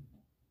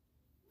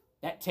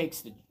 that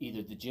takes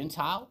either the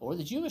Gentile or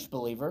the Jewish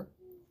believer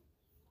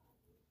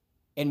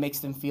and makes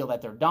them feel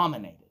that they're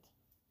dominated.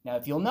 Now,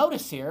 if you'll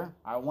notice here,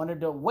 I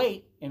wanted to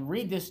wait and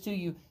read this to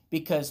you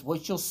because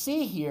what you'll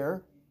see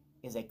here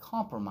is a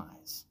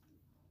compromise.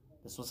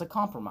 This was a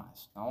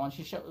compromise. I want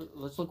you to show,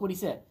 let's look what he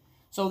said.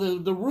 So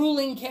the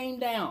ruling came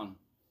down,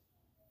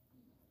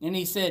 and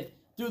he said,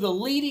 through the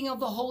leading of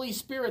the Holy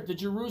Spirit, the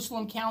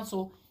Jerusalem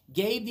Council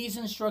gave these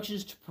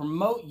instructions to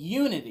promote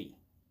unity,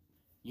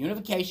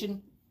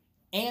 unification,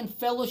 and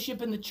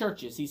fellowship in the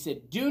churches. He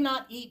said, do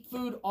not eat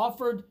food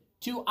offered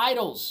to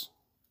idols.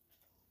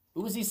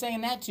 Who was he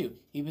saying that to?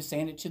 He was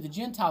saying it to the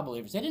Gentile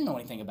believers. They didn't know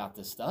anything about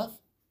this stuff.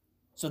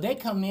 So they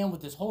come in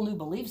with this whole new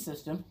belief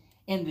system,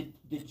 and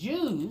the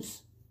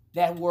Jews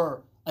that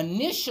were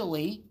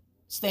initially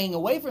staying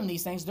away from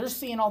these things, they're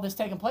seeing all this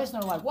taking place,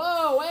 and they're like,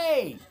 whoa,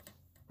 hey,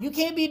 you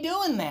can't be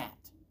doing that.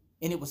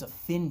 And it was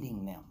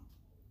offending them.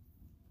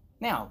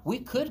 Now, we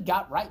could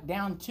got right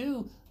down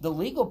to the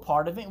legal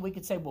part of it, and we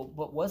could say, well,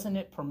 but wasn't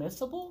it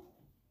permissible?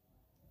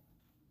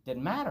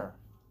 Didn't matter.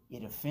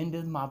 It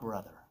offended my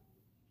brother.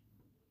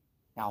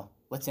 Now,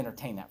 let's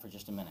entertain that for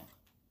just a minute.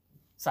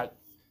 It's like,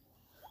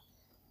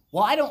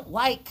 well, I don't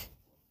like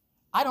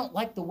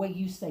the way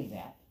you say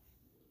that.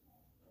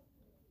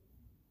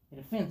 It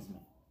offends me.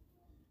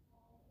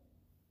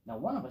 Now,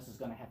 one of us is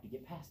going to have to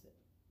get past it.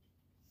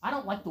 I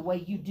don't like the way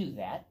you do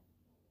that.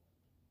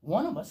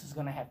 One of us is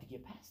going to have to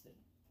get past it.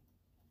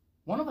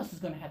 One of us is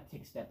going to have to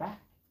take a step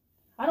back.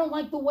 I don't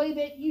like the way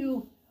that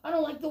you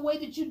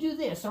do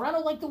this, or I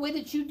don't like the way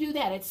that you do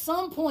that. At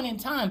some point in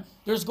time,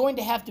 there's going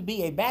to have to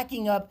be a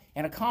backing up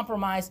and a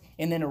compromise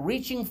and then a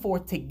reaching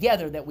forth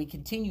together that we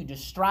continue to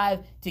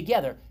strive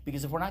together,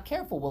 because if we're not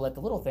careful, we'll let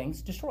the little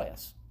things destroy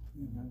us.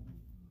 Mm-hmm.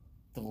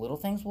 The little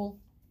things will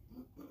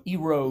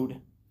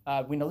erode.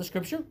 We know the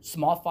scripture,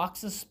 small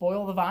foxes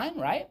spoil the vine,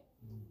 right?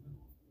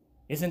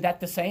 Isn't that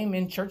the same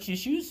in church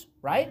issues,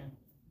 right?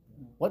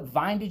 What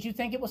vine did you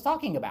think it was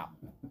talking about?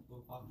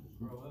 Little foxes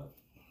grow up.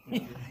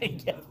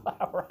 Yeah,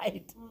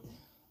 right.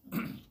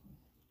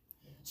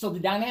 So the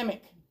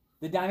dynamic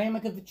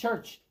of the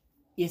church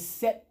is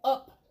set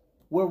up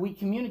where we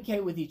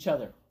communicate with each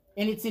other.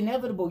 And it's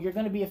inevitable you're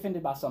going to be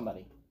offended by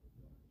somebody.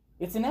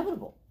 It's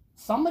inevitable.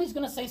 Somebody's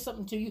going to say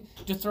something to you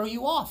to throw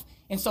you off.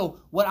 And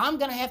so what I'm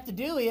going to have to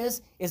do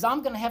is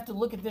I'm going to have to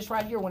look at this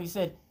right here when he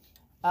said,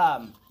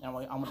 and I'm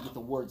going to get the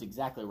words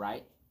exactly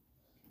right.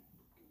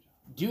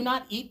 Do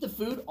not eat the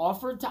food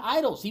offered to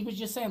idols. He was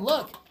just saying,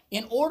 look,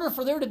 in order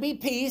for there to be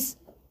peace,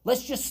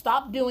 let's just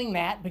stop doing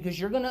that, because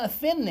you're going to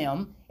offend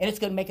them and it's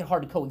going to make it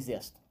hard to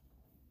coexist.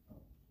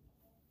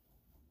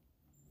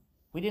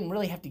 We didn't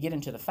really have to get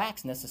into the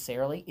facts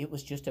necessarily. It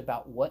was just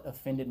about what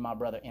offended my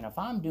brother. And if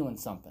I'm doing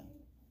something,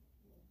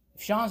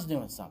 if Sean's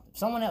doing something, if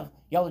someone else,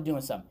 y'all are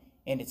doing something,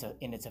 and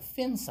it's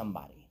offends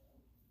somebody,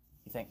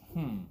 you think,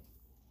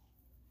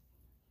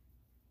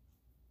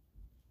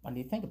 I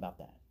need to think about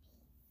that,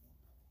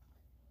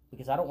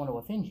 because I don't want to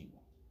offend you.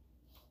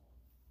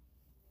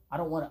 I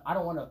don't want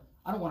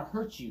to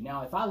hurt you.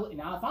 Now, if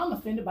I'm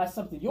offended by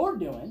something you're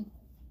doing,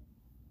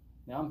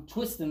 now I'm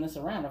twisting this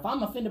around. If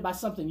I'm offended by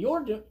something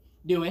you're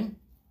doing,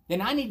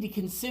 then I need to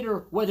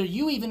consider whether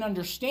you even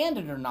understand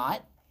it or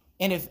not.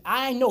 And if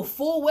I know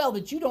full well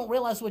that you don't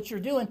realize what you're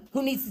doing,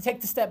 who needs to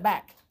take the step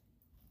back?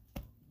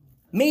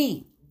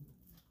 Me.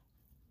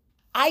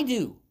 I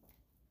do.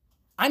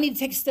 I need to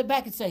take a step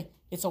back and say,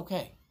 it's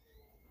okay.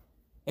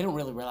 They don't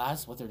really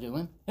realize what they're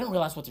doing. They don't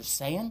realize what they're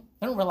saying.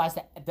 They don't realize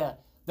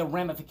the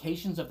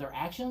ramifications of their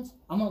actions.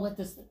 I'm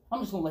just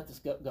going to let this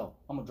go.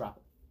 I'm going to drop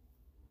it.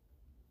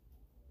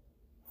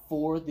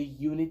 For the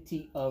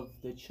unity of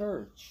the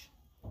church.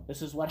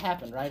 This is what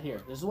happened right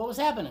here. This is what was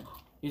happening.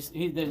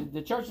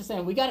 The church is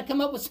saying, we got to come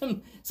up with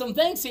some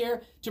things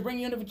here to bring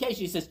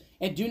unification. He says,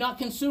 and do not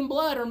consume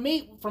blood or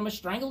meat from a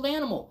strangled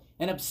animal,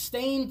 and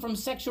abstain from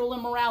sexual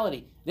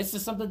immorality. This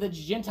is something that the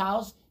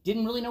Gentiles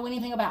didn't really know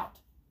anything about.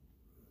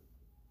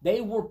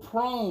 They were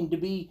prone to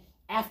be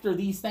after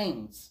these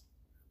things.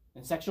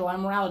 And sexual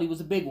immorality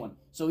was a big one.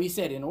 So he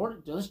said, in order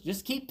to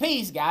just keep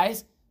peace,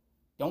 guys,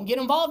 don't get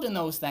involved in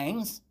those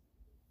things.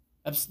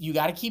 You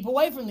got to keep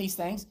away from these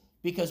things,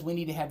 because we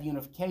need to have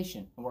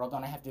unification, and we're all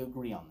going to have to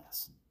agree on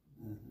this.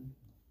 Mm-hmm.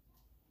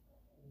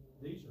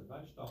 These are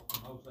based off the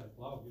Mosaic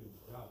law given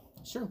to God.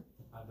 Sure.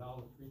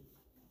 Idolatry,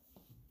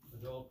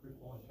 adultery,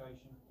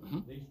 fornication.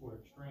 Mm-hmm. These were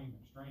extreme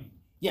extremes.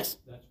 Yes.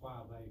 That's why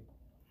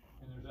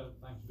and there's other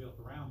things built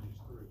around these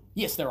three.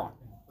 Yes, there are.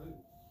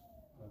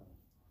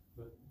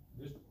 But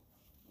this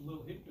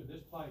little history,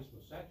 this place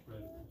was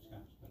saturated with this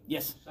kind of stuff.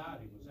 Yes.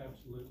 Society was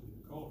absolutely,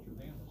 the culture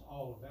then was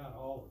all about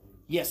all of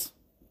these. Yes.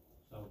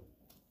 So.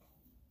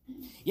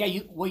 Yeah,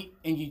 you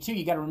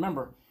got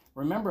to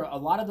remember a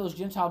lot of those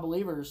Gentile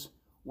believers,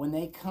 when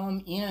they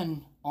come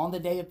in on the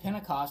day of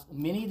Pentecost,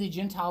 many of the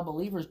Gentile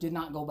believers did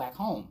not go back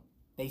home.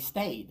 They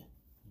stayed.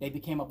 They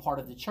became a part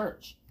of the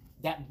church.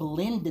 That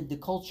blended the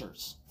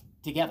cultures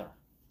together.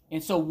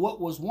 And so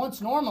what was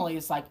once normally,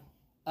 it's like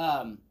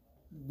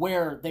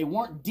where they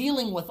weren't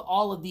dealing with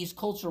all of these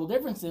cultural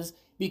differences,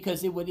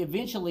 because it would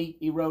eventually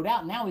erode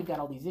out. Now we've got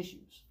all these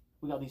issues.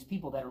 We've got these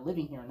people that are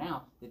living here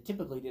now that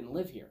typically didn't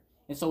live here.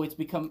 And so it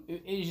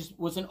just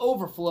was an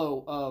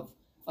overflow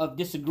of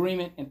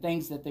disagreement and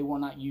things that they were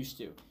not used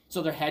to.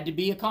 So there had to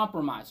be a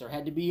compromise. There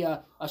had to be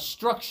a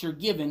structure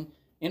given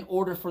in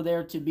order for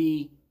there to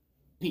be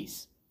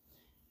peace.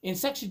 In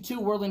section 2,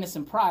 worldliness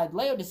and pride,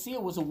 Laodicea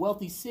was a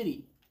wealthy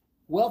city.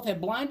 Wealth had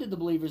blinded the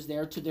believers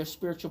there to their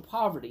spiritual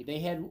poverty. They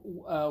had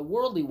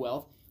worldly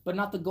wealth, but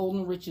not the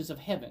golden riches of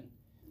heaven.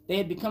 They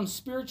had become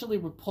spiritually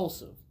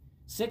repulsive.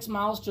 6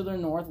 miles to their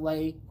north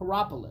lay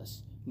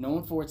Hierapolis,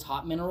 known for its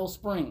hot mineral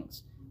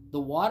springs. The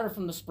water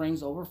from the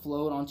springs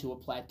overflowed onto a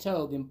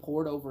plateau, then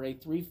poured over a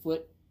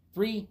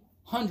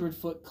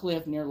 300-foot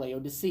cliff near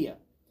Laodicea.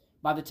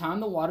 By the time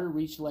the water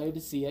reached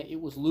Laodicea,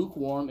 it was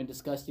lukewarm and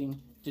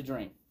disgusting to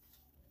drink,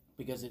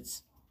 because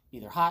it's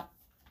neither hot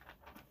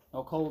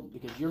nor cold,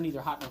 because you're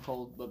neither hot nor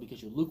cold, but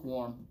because you're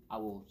lukewarm, I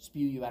will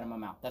spew you out of my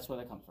mouth. That's where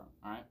that comes from,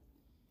 all right?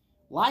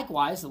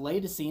 Likewise, the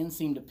Laodiceans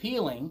seemed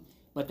appealing,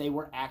 but they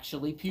were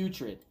actually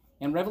putrid.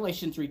 In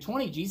Revelation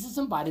 3:20, Jesus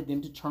invited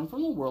them to turn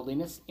from the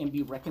worldliness and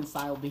be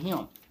reconciled to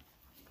him.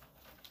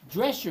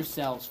 Dress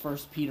yourselves, 1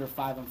 Peter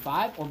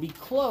 5:5, or be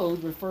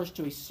clothed refers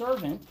to a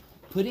servant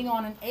putting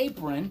on an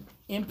apron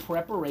in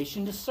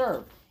preparation to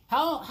serve.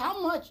 How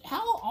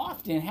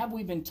often have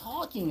we been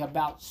talking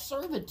about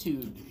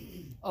servitude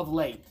of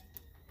late?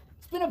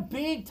 It's been a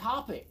big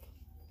topic.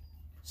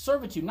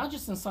 Servitude, not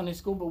just in Sunday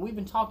school, but we've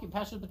been talking,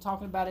 Pastor's been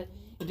talking about it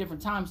at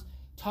different times,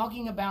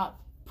 talking about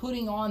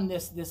putting on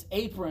this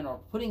apron or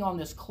putting on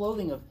this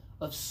clothing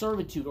of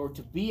servitude, or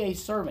to be a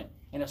servant.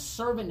 And a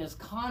servant is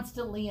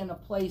constantly in a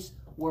place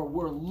where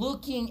we're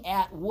looking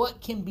at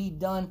what can be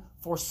done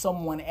for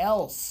someone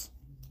else,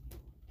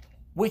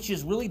 which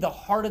is really the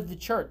heart of the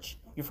church.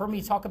 You've heard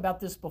me talk about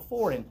this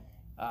before, and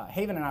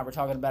Haven and I were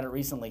talking about it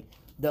recently.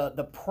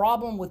 The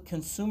problem with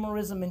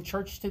consumerism in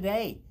church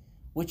today,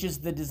 which is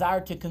the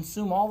desire to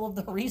consume all of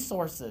the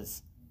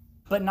resources,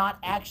 but not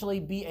actually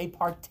be a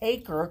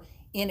partaker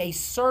in a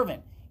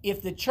servant.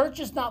 If the church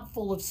is not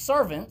full of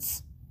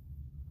servants,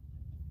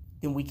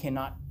 then we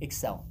cannot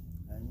excel.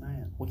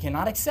 Amen. We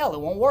cannot excel.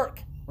 It won't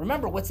work.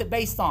 Remember, what's it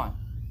based on?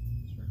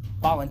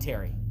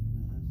 Voluntary.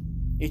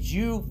 It's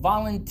you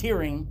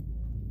volunteering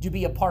to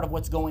be a part of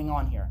what's going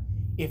on here.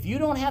 If you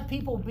don't have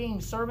people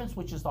being servants,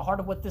 which is the heart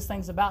of what this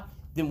thing's about,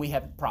 then we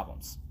have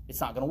problems. It's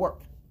not going to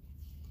work.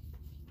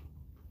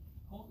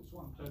 I just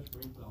want to touch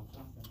briefly on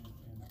something,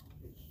 and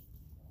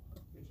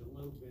it's a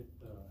little bit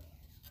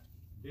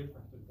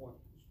different than what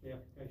the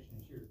application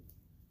is here.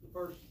 The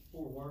first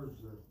 4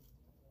 words are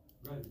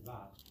great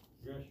advice.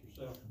 Dress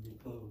yourself and be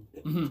clothed.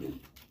 Mm-hmm.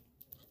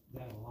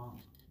 That alone.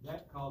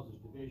 That causes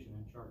division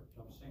in church.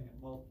 I've seen it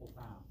multiple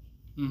times.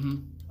 Mm-hmm.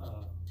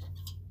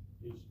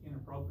 These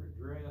inappropriate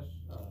dress,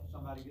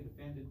 somebody get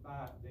offended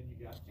by it, then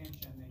you got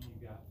tension, then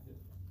you got,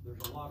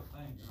 there's a lot of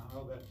things, and I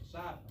know that's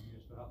aside from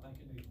this, but I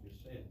think it needs to be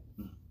said.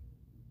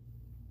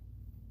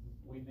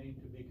 We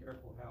need to be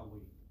careful how we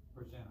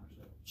present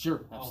ourselves.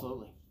 Sure,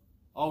 absolutely.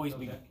 Always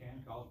be. That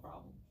can cause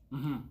problems.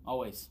 Mm-hmm.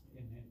 Always.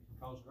 And it can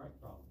cause great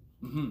problems.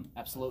 Mm-hmm.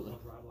 Absolutely.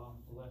 Goes right along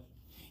with the lesson.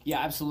 Yeah,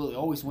 absolutely.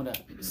 Always want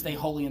to stay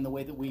holy in the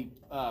way that we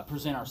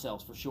present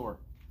ourselves, for sure.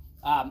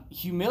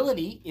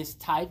 Humility is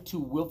tied to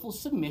willful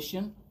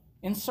submission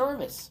and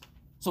service.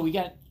 So we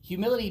got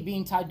humility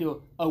being tied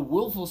to a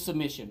willful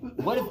submission.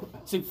 What if?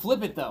 So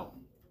flip it though.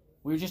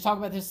 We were just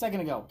talking about this a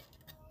second ago.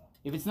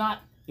 If it's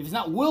not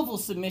willful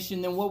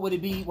submission, then what would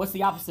it be? What's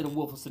the opposite of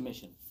willful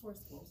submission?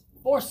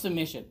 Forced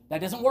submission. That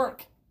doesn't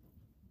work.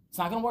 It's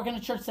not going to work in a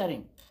church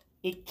setting.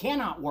 It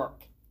cannot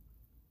work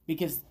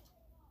because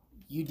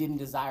you didn't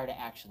desire to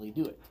actually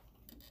do it.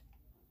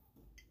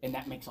 And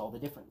that makes all the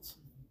difference.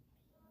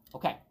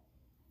 Okay.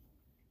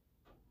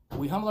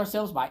 We humble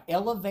ourselves by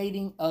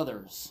elevating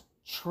others,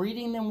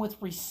 treating them with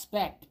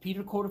respect.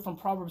 Peter quoted from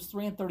Proverbs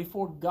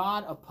 3:34,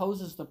 God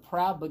opposes the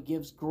proud but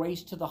gives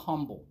grace to the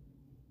humble,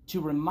 to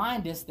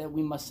remind us that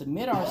we must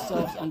submit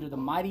ourselves under the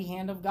mighty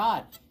hand of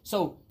God.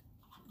 So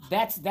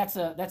that's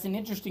an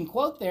interesting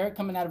quote there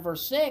coming out of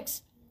verse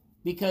 6,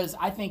 because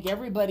I think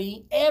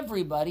everybody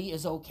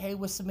is okay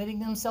with submitting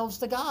themselves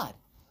to God.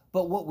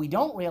 But what we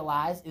don't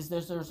realize is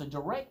there's a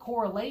direct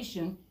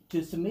correlation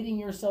to submitting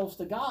yourselves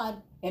to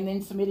God and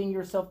then submitting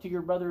yourself to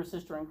your brother or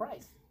sister in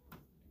Christ.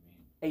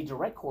 A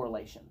direct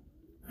correlation.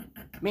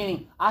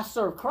 Meaning, I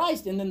serve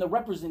Christ, and then the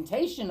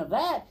representation of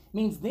that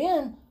means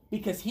then,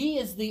 because he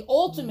is the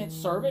ultimate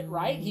servant,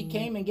 right? He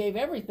came and gave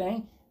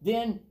everything,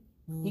 then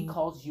he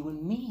calls you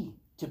and me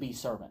to be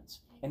servants.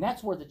 And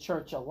that's where the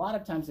church, a lot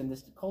of times in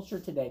this culture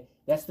today,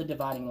 that's the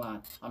dividing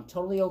line. I'm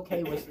totally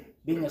okay with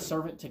being a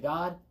servant to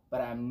God,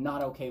 but I'm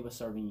not okay with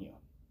serving you.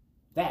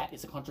 That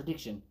is a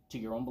contradiction to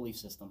your own belief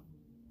system.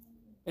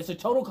 It's a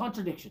total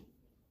contradiction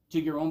to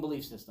your own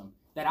belief system,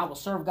 that I will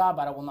serve God,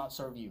 but I will not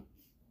serve you.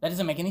 That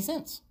doesn't make any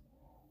sense.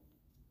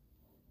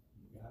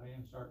 You got to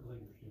insert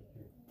leadership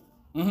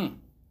here. Mm-hmm.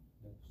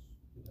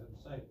 It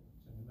doesn't say it.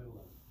 It's in the middle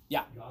of it.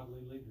 Yeah.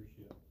 Godly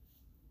leadership.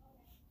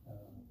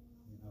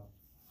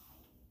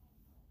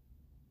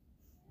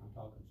 I'm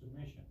talking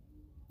submission.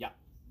 Yeah.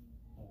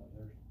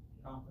 There's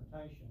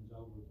confrontations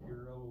over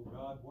pure old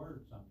God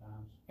word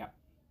sometimes. Yeah.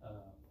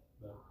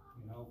 But,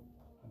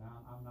 and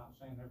I'm not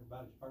saying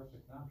everybody's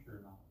perfect, and I'm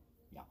sure not.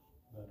 Yeah.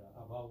 But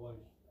I've always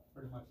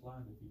pretty much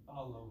learned if you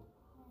follow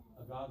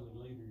a godly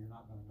leader, you're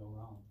not going to go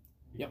wrong.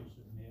 If Yep. you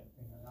submit,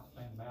 and you're not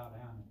saying bow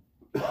down.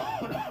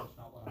 That's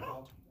not what I'm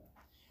talking about.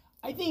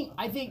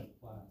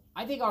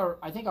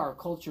 I think our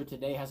culture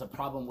today has a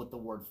problem with the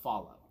word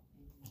follow.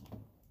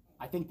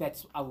 I think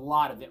that's a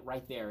lot of it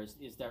right there.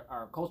 Is that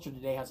our culture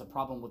today has a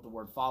problem with the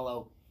word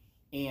follow,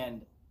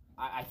 and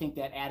I think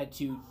that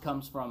attitude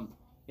comes from,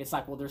 it's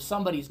like, well, there's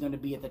somebody who's going to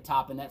be at the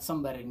top, and that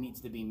somebody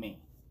needs to be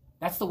me.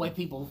 That's the way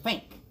people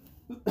think.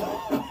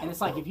 And it's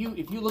like, if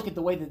you look at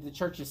the way that the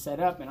church is set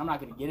up, and I'm not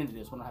going to get into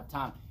this, we don't have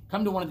time.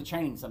 Come to one of the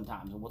trainings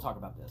sometimes, and we'll talk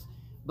about this.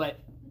 But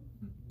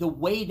the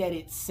way that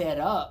it's set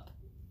up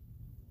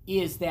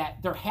is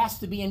that there has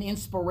to be an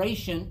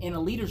inspiration in a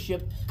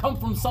leadership come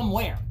from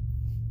somewhere.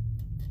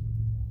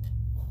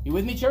 You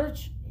with me,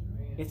 church?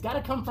 It's got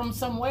to come from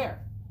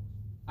somewhere.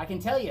 I can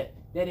tell you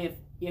that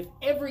if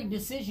every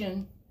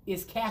decision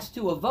is cast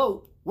to a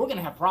vote, we're going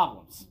to have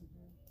problems.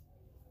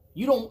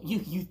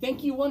 You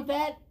think you want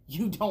that?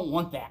 You don't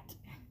want that.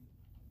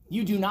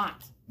 You do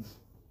not.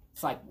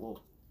 It's like,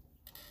 well,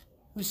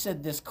 who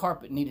said this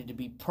carpet needed to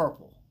be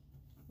purple?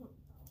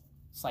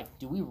 It's like,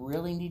 do we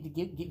really need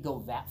to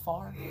go that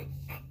far?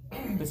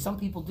 But some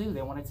people do.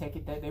 They want to take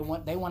it. They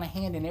want a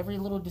hand in every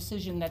little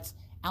decision that's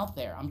out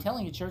there. I'm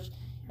telling you, church,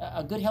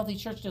 a good, healthy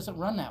church doesn't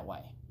run that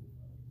way.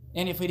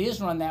 And if it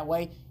is run that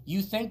way,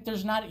 you think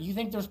there's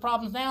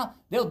problems now?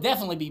 There'll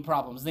definitely be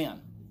problems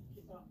then.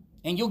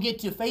 And you'll get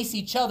to face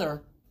each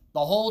other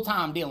the whole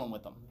time dealing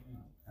with them.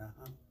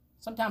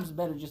 Sometimes it's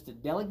better just to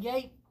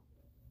delegate,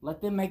 let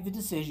them make the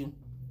decision,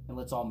 and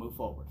let's all move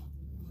forward.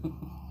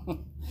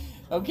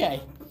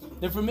 Okay.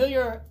 The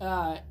familiar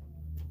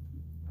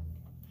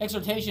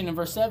exhortation in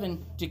verse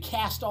 7, to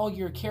cast all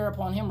your care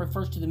upon him,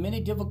 refers to the many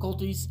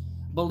difficulties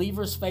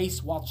believers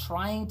face while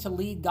trying to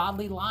lead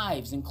godly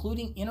lives,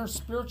 including inner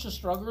spiritual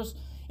struggles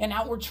and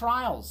outward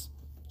trials.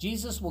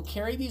 Jesus will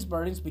carry these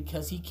burdens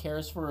because he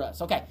cares for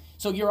us. Okay,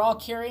 so you're all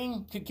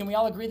carrying, can we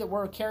all agree that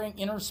we're carrying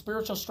inner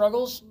spiritual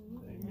struggles?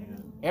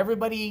 Amen.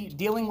 Everybody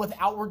dealing with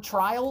outward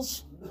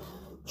trials?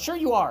 Sure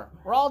you are.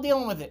 We're all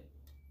dealing with it.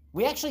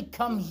 We actually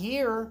come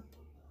here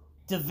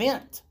to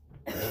vent.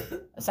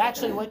 That's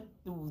actually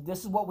this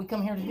is what we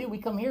come here to do. We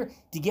come here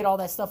to get all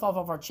that stuff off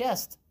of our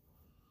chest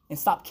and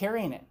stop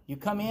carrying it. You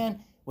come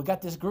in, we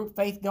got this group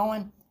faith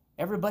going.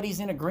 Everybody's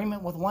in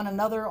agreement with one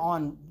another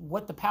on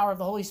what the power of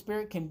the Holy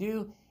Spirit can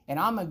do. And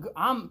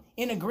I'm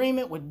in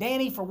agreement with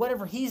Danny for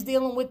whatever he's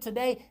dealing with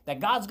today, that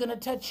God's going to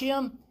touch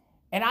him.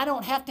 And I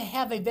don't have to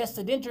have a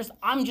vested interest.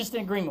 I'm just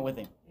in agreement with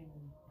him.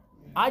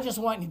 I just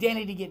want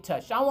Danny to get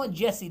touched. I want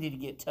Jesse to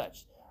get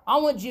touched. I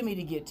want Jimmy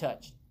to get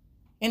touched.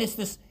 And it's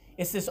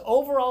this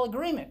overall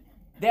agreement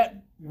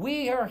that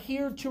we are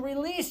here to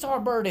release our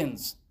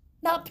burdens,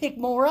 not pick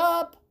more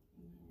up.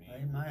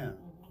 Amen.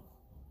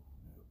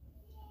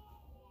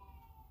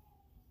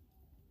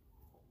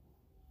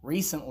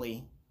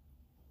 Recently,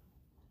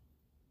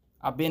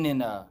 I've been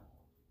in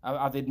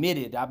I've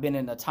been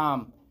in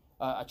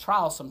a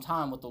trial some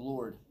time with the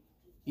Lord.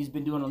 He's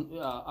been doing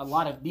a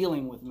lot of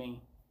dealing with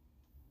me.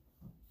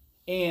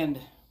 And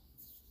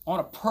on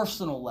a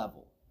personal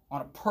level,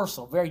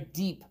 very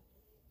deep,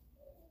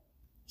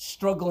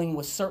 struggling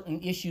with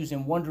certain issues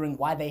and wondering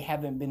why they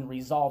haven't been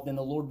resolved. And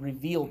the Lord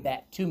revealed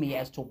that to me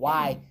as to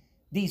why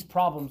these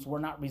problems were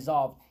not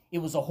resolved. It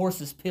was a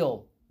horse's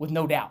pill, with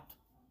no doubt.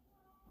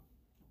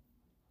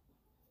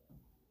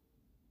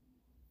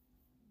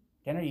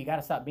 Kenner, you got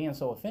to stop being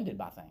so offended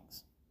by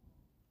things.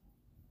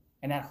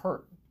 And that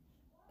hurt,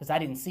 because I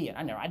didn't see it.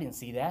 I didn't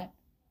see that.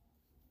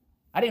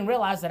 I didn't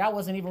realize that I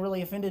wasn't even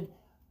really offended,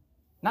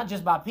 not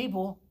just by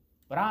people,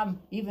 but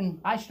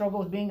I struggle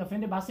with being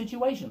offended by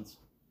situations.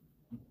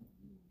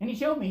 And he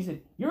showed me, he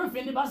said, you're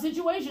offended by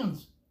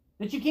situations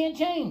that you can't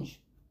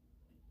change.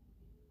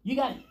 You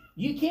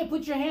can't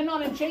put your hand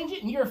on it and change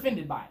it, and you're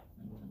offended by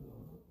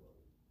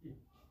it.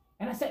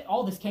 And I said,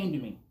 all this came to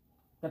me.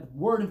 Got the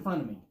word in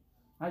front of me.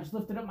 I just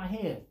lifted up my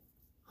head.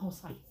 I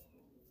was like,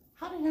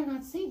 how did I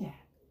not see that?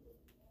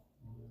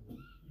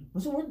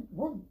 So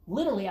we're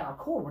literally at our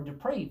core, we're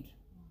depraved.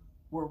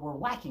 We're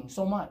lacking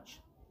so much.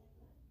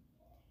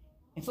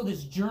 And so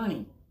this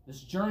journey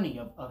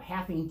of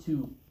having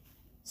to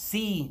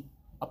see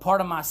a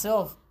part of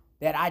myself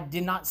that I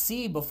did not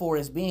see before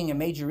as being a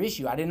major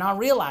issue. I did not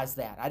realize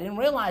that. I didn't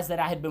realize that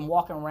I had been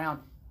walking around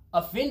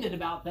offended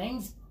about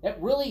things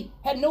that really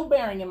had no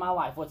bearing in my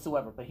life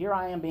whatsoever. But here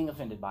I am being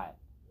offended by it.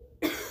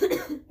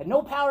 Had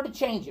no power to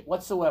change it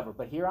whatsoever.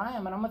 But here I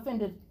am, and I'm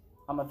offended.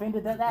 I'm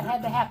offended that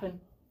had to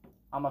happen.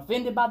 I'm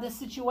offended by this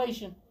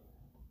situation.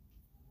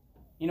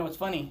 You know, it's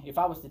funny. If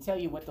I was to tell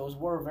you what those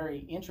were very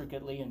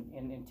intricately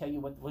and tell you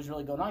what was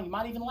really going on, you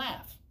might even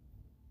laugh.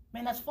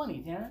 Man, that's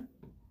funny, Tanner.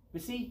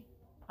 But see,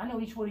 I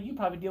know each one of you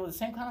probably deal with the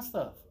same kind of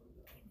stuff.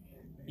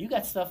 You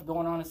got stuff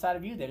going on inside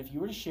of you that if you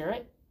were to share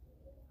it,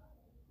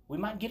 we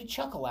might get a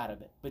chuckle out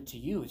of it. But to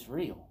you, it's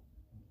real.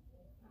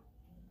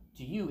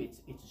 To you, it's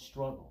a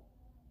struggle.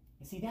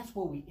 And see, that's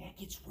where that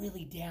gets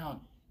really down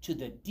to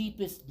the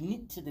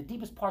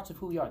deepest parts of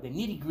who we are, the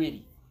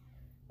nitty-gritty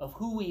of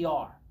who we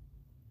are.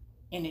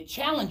 And it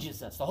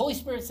challenges us. The Holy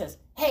Spirit says,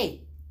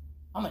 hey,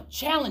 I'm going to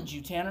challenge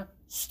you, Tanner.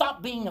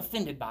 Stop being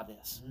offended by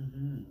this.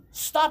 Mm-hmm.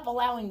 Stop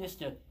allowing this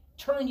to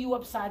turn you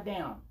upside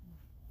down.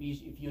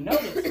 If you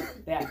notice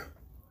that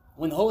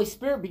when the Holy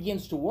Spirit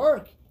begins to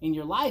work in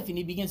your life and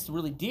he begins to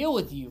really deal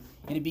with you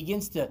and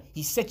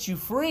he sets you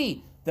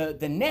free,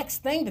 the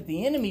next thing that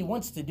the enemy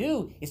wants to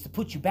do is to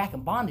put you back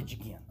in bondage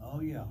again. Oh,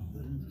 yeah.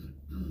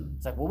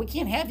 It's like, well, we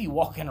can't have you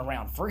walking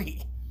around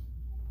free.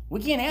 We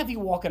can't have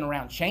you walking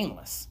around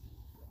chainless.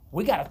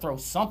 We got to throw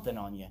something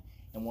on you.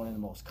 And one of the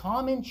most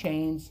common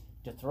chains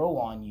to throw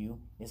on you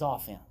is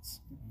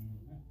offense.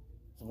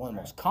 It's one of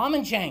the most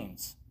common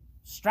chains.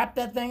 Strap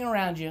that thing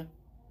around you,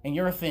 and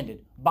you're offended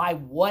by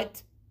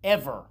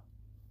whatever.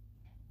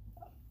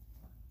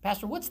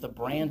 Pastor, what's the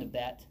brand of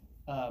that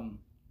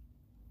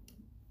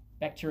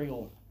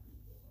bacterial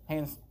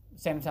hand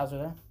sanitizer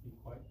there?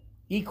 Equate.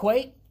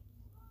 Equate?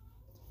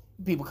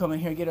 People come in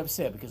here and get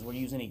upset because we're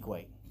using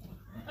Equate.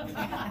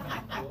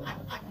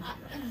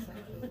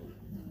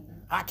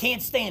 I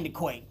can't stand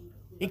equate.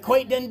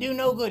 Equate doesn't do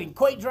no good.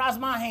 Equate dries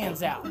my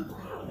hands out.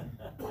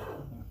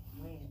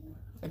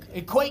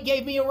 Equate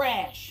gave me a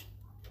rash.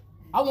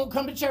 I won't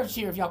come to church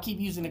here if y'all keep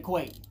using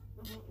equate.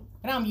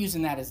 And I'm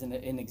using that as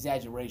an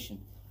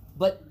exaggeration.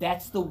 But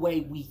that's the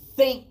way we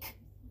think,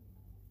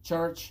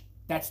 church.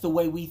 That's the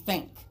way we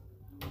think.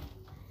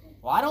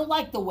 Well, I don't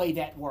like the way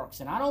that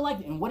works, and I don't like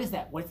it. And what is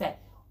that? What is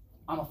that?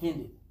 I'm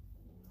offended.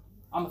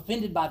 I'm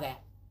offended by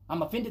that.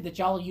 I'm offended that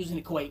y'all are using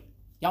equate.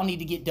 Y'all need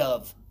to get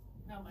Dove.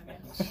 Oh my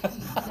goodness.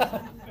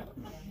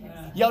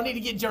 Y'all need to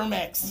get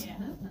Germex.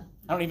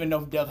 I don't even know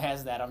if Dove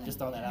has that. I'm just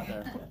throwing that out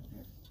there.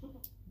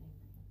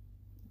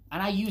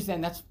 And I use that,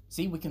 and that's,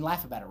 see, we can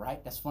laugh about it,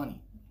 right? That's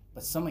funny.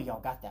 But some of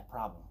y'all got that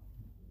problem.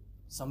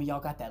 Some of y'all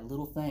got that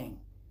little thing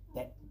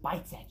that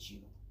bites at you.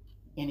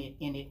 And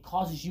it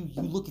causes you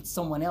look at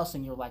someone else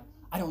and you're like,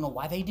 I don't know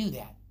why they do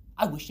that.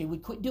 I wish they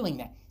would quit doing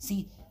that.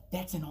 See,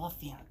 that's an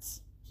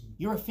offense.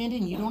 You're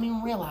offended and you don't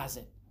even realize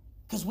it.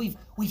 Because we've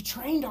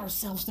trained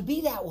ourselves to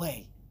be that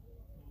way.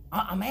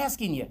 I'm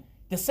asking you,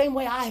 the same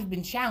way I have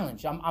been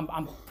challenged,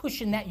 I'm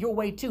pushing that your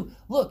way too.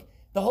 Look,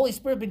 the Holy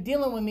Spirit been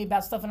dealing with me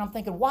about stuff, and I'm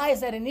thinking, why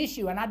is that an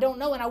issue? And I don't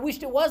know, and I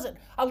wished it wasn't.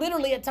 I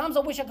literally, at times,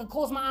 I wish I could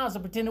close my eyes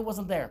and pretend it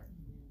wasn't there.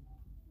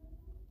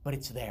 But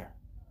it's there.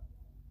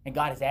 And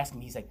God is asking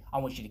me, he's like, I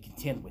want you to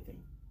contend with it.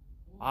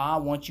 I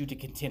want you to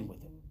contend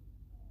with it.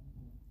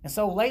 And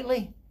so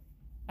lately,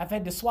 I've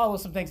had to swallow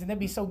some things, and they'd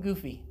be so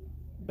goofy.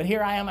 But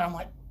here I am, and I'm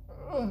like,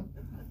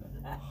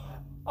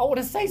 I want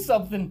to say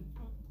something.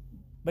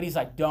 But he's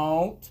like,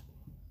 don't.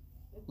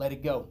 Let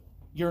it go.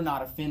 You're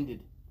not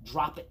offended.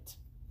 Drop it.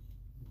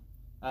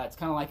 It's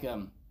kind of like,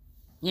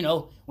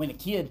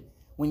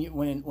 when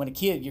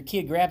your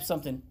kid grabs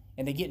something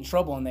and they get in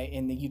trouble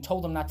and you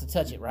told them not to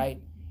touch it, right?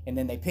 And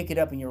then they pick it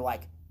up and you're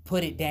like,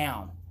 put it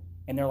down.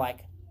 And they're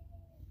like,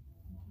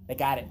 they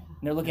got it. And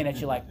they're looking at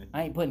you like,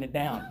 I ain't putting it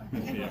down.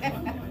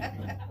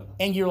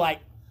 And you're like,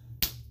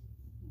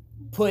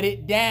 put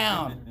it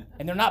down.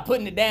 And they're not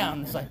putting it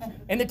down. It's like,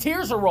 and the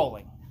tears are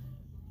rolling.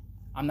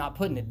 I'm not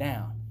putting it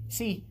down.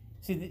 See,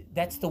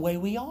 that's the way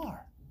we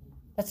are.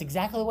 That's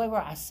exactly the way we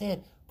are. I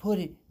said, put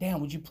it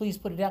down. Would you please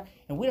put it down?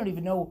 And we don't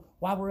even know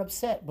why we're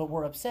upset, but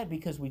we're upset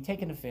because we've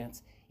taken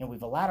offense and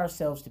we've allowed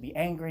ourselves to be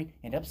angry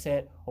and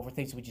upset over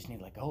things we just need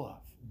to let go of.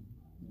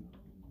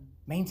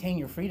 Maintain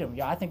your freedom.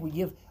 Yeah, I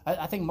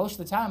think most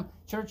of the time,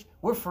 church,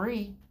 we're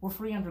free. We're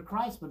free under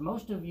Christ, but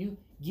most of you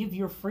give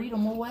your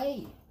freedom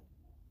away.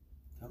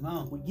 Come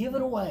on. We give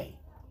it away.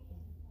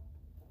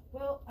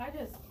 Well, I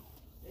just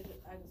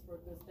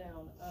wrote this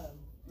down,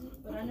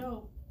 but I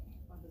know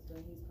my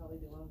husband, he's probably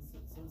doing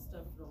some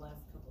stuff for the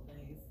last couple of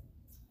days,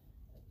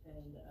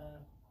 and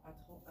I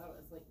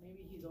was like,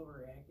 maybe he's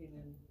overreacting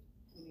and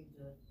we need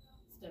to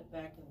step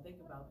back and think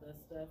about this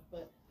stuff,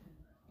 but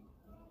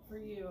for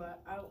you,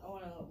 I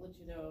want to let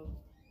you know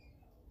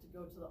to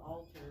go to the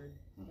altar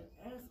and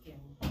ask him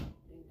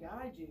and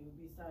guide you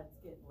besides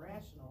getting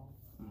rational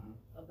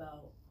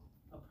about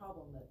a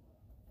problem that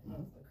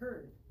has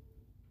occurred.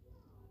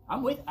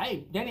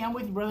 Hey, Danny, I'm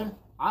with you, brother.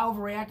 I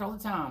overreact all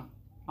the time.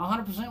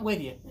 100%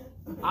 with you.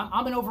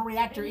 I'm an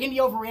overreactor. Any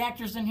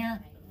overreactors in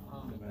here?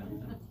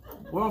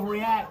 We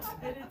overreact.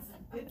 And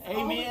it's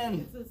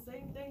Amen. It's the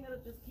same thing that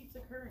it just keeps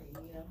occurring,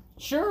 you know.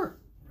 Sure.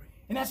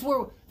 And that's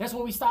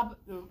where we stop,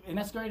 and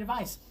that's great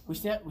advice. We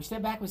step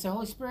back, we say,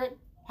 Holy Spirit,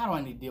 how do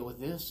I need to deal with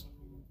this?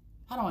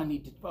 How do I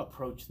need to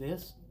approach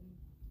this?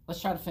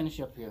 Let's try to finish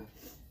up here.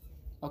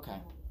 Okay.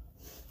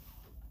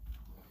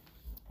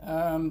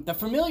 The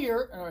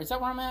familiar, is that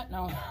where I'm at?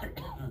 No.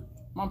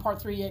 I'm on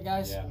part 3 yet,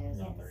 guys? Yeah,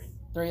 no, 3.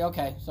 3,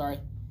 okay, sorry.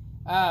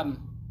 I'm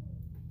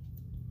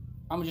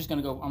going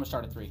to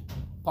start at 3.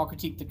 Paul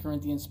critiqued the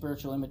Corinthians'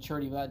 spiritual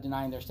immaturity without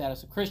denying their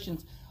status of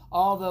Christians.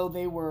 Although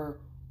they were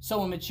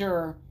so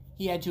immature,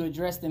 he had to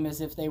address them as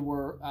if they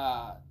were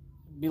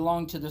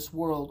belonged to this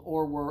world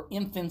or were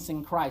infants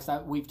in Christ.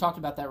 We've talked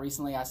about that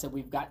recently. I said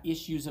we've got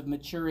issues of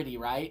maturity,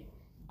 right?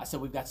 I said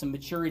we've got some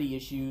maturity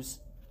issues.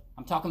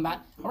 I'm talking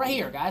about, right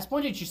here, guys.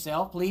 Point at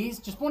yourself, please.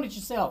 Just point at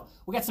yourself.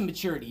 We got some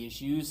maturity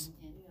issues.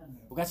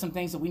 We got some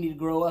things that we need to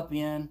grow up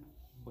in.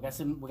 We got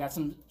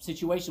some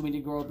situations we need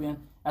to grow up in.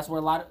 That's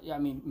where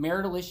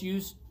marital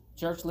issues,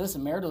 church,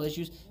 listen, marital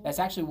issues, that's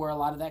actually where a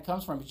lot of that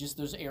comes from. It's just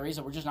those areas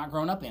that we're just not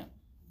growing up in.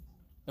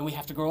 That we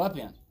have to grow up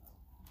in.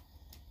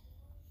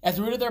 At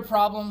the root of their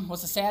problem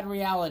was a sad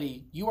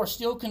reality. You are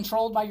still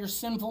controlled by your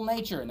sinful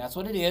nature, and that's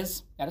what it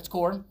is at its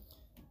core.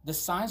 The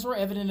signs were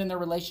evident in their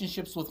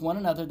relationships with one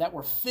another that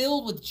were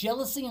filled with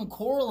jealousy and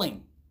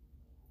quarreling.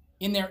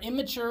 In their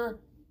immature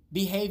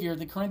behavior,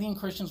 the Corinthian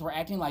Christians were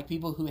acting like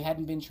people who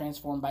hadn't been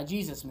transformed by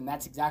Jesus. And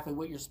that's exactly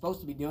what you're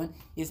supposed to be doing,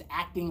 is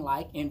acting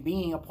like and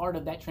being a part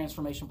of that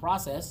transformation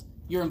process.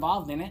 You're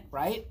involved in it,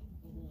 right?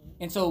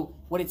 And so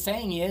what it's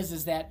saying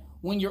is that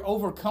when you're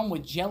overcome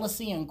with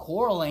jealousy and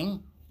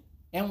quarreling,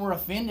 and we're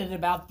offended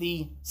about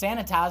the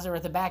sanitizer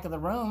at the back of the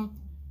room,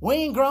 we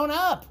ain't grown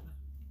up.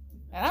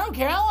 And I don't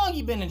care how long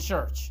you've been in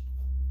church.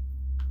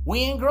 We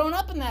ain't grown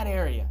up in that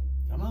area.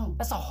 Come on.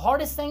 That's the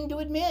hardest thing to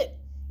admit.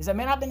 Is that,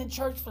 man, I've been in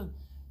church for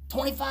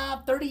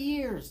 25, 30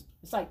 years.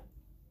 It's like,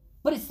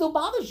 but it still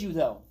bothers you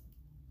though.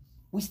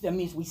 That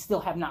means we still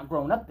have not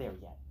grown up there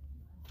yet.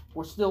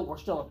 We're still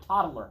a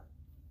toddler.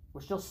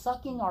 We're still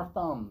sucking our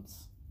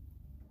thumbs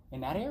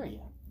in that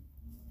area.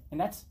 And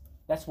that's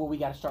where we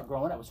got to start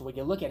growing up. So we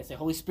can look at it and say,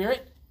 Holy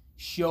Spirit,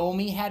 show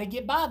me how to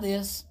get by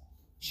this.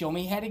 Show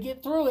me how to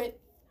get through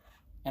it.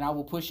 And I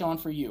will push on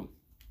for you.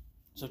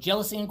 So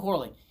jealousy and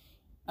quarreling.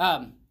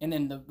 And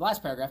then the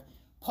last paragraph.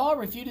 Paul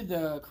refuted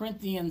the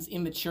Corinthians'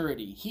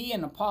 immaturity. He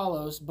and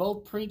Apollos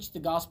both preached the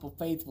gospel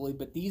faithfully,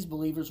 but these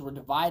believers were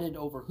divided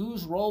over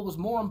whose role was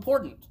more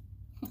important.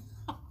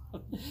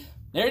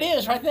 There it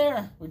is, right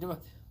there.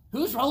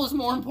 Whose role is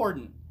more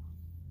important?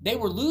 They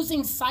were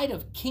losing sight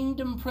of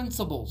kingdom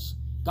principles.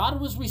 God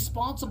was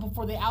responsible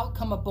for the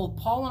outcome of both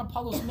Paul and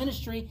Apollos'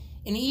 ministry,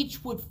 and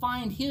each would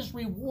find his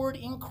reward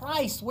in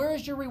Christ. Where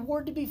is your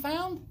reward to be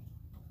found?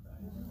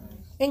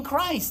 In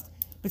Christ.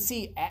 But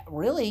see,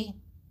 really,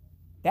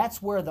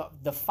 that's where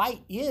the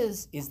fight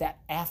is that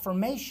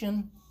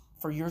affirmation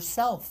for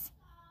yourself.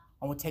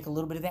 I want to take a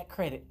little bit of that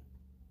credit.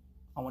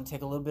 I want to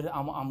take a little bit,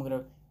 I'm going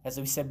to, as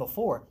we said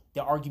before,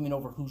 the argument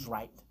over who's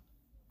right.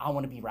 I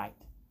want to be right.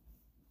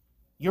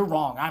 You're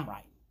wrong, I'm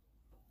right.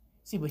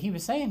 See, what he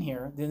was saying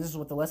here, this is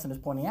what the lesson is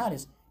pointing out,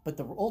 is, but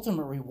the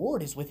ultimate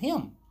reward is with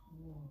him.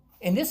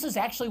 And this is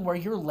actually where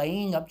you're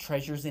laying up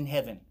treasures in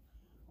heaven.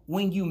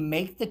 When you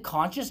make the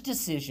conscious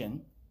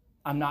decision,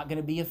 I'm not going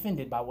to be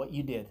offended by what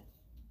you did.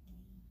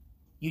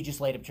 You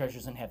just laid up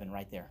treasures in heaven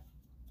right there.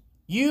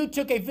 You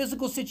took a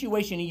physical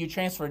situation and you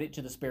transferred it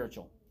to the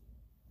spiritual.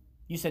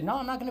 You said, no,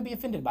 I'm not going to be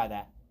offended by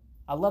that.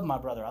 I love my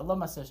brother. I love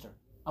my sister.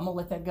 I'm going to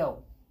let that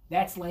go.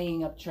 That's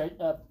laying up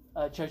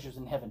treasures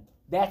in heaven.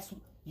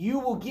 You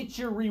will get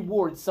your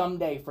reward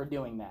someday for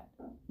doing that.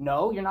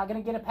 No, you're not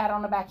going to get a pat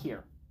on the back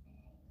here.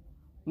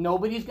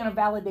 Nobody's going to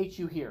validate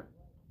you here.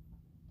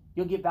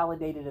 You'll get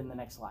validated in the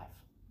next life.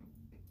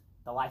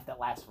 The life that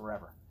lasts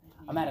forever.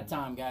 I'm out of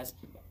time, guys.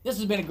 This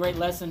has been a great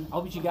lesson. I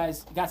hope you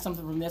guys got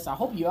something from this. I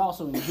hope you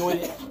also enjoyed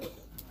it.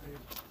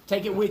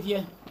 Take it with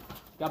you.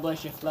 God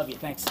bless you. Love you.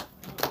 Thanks.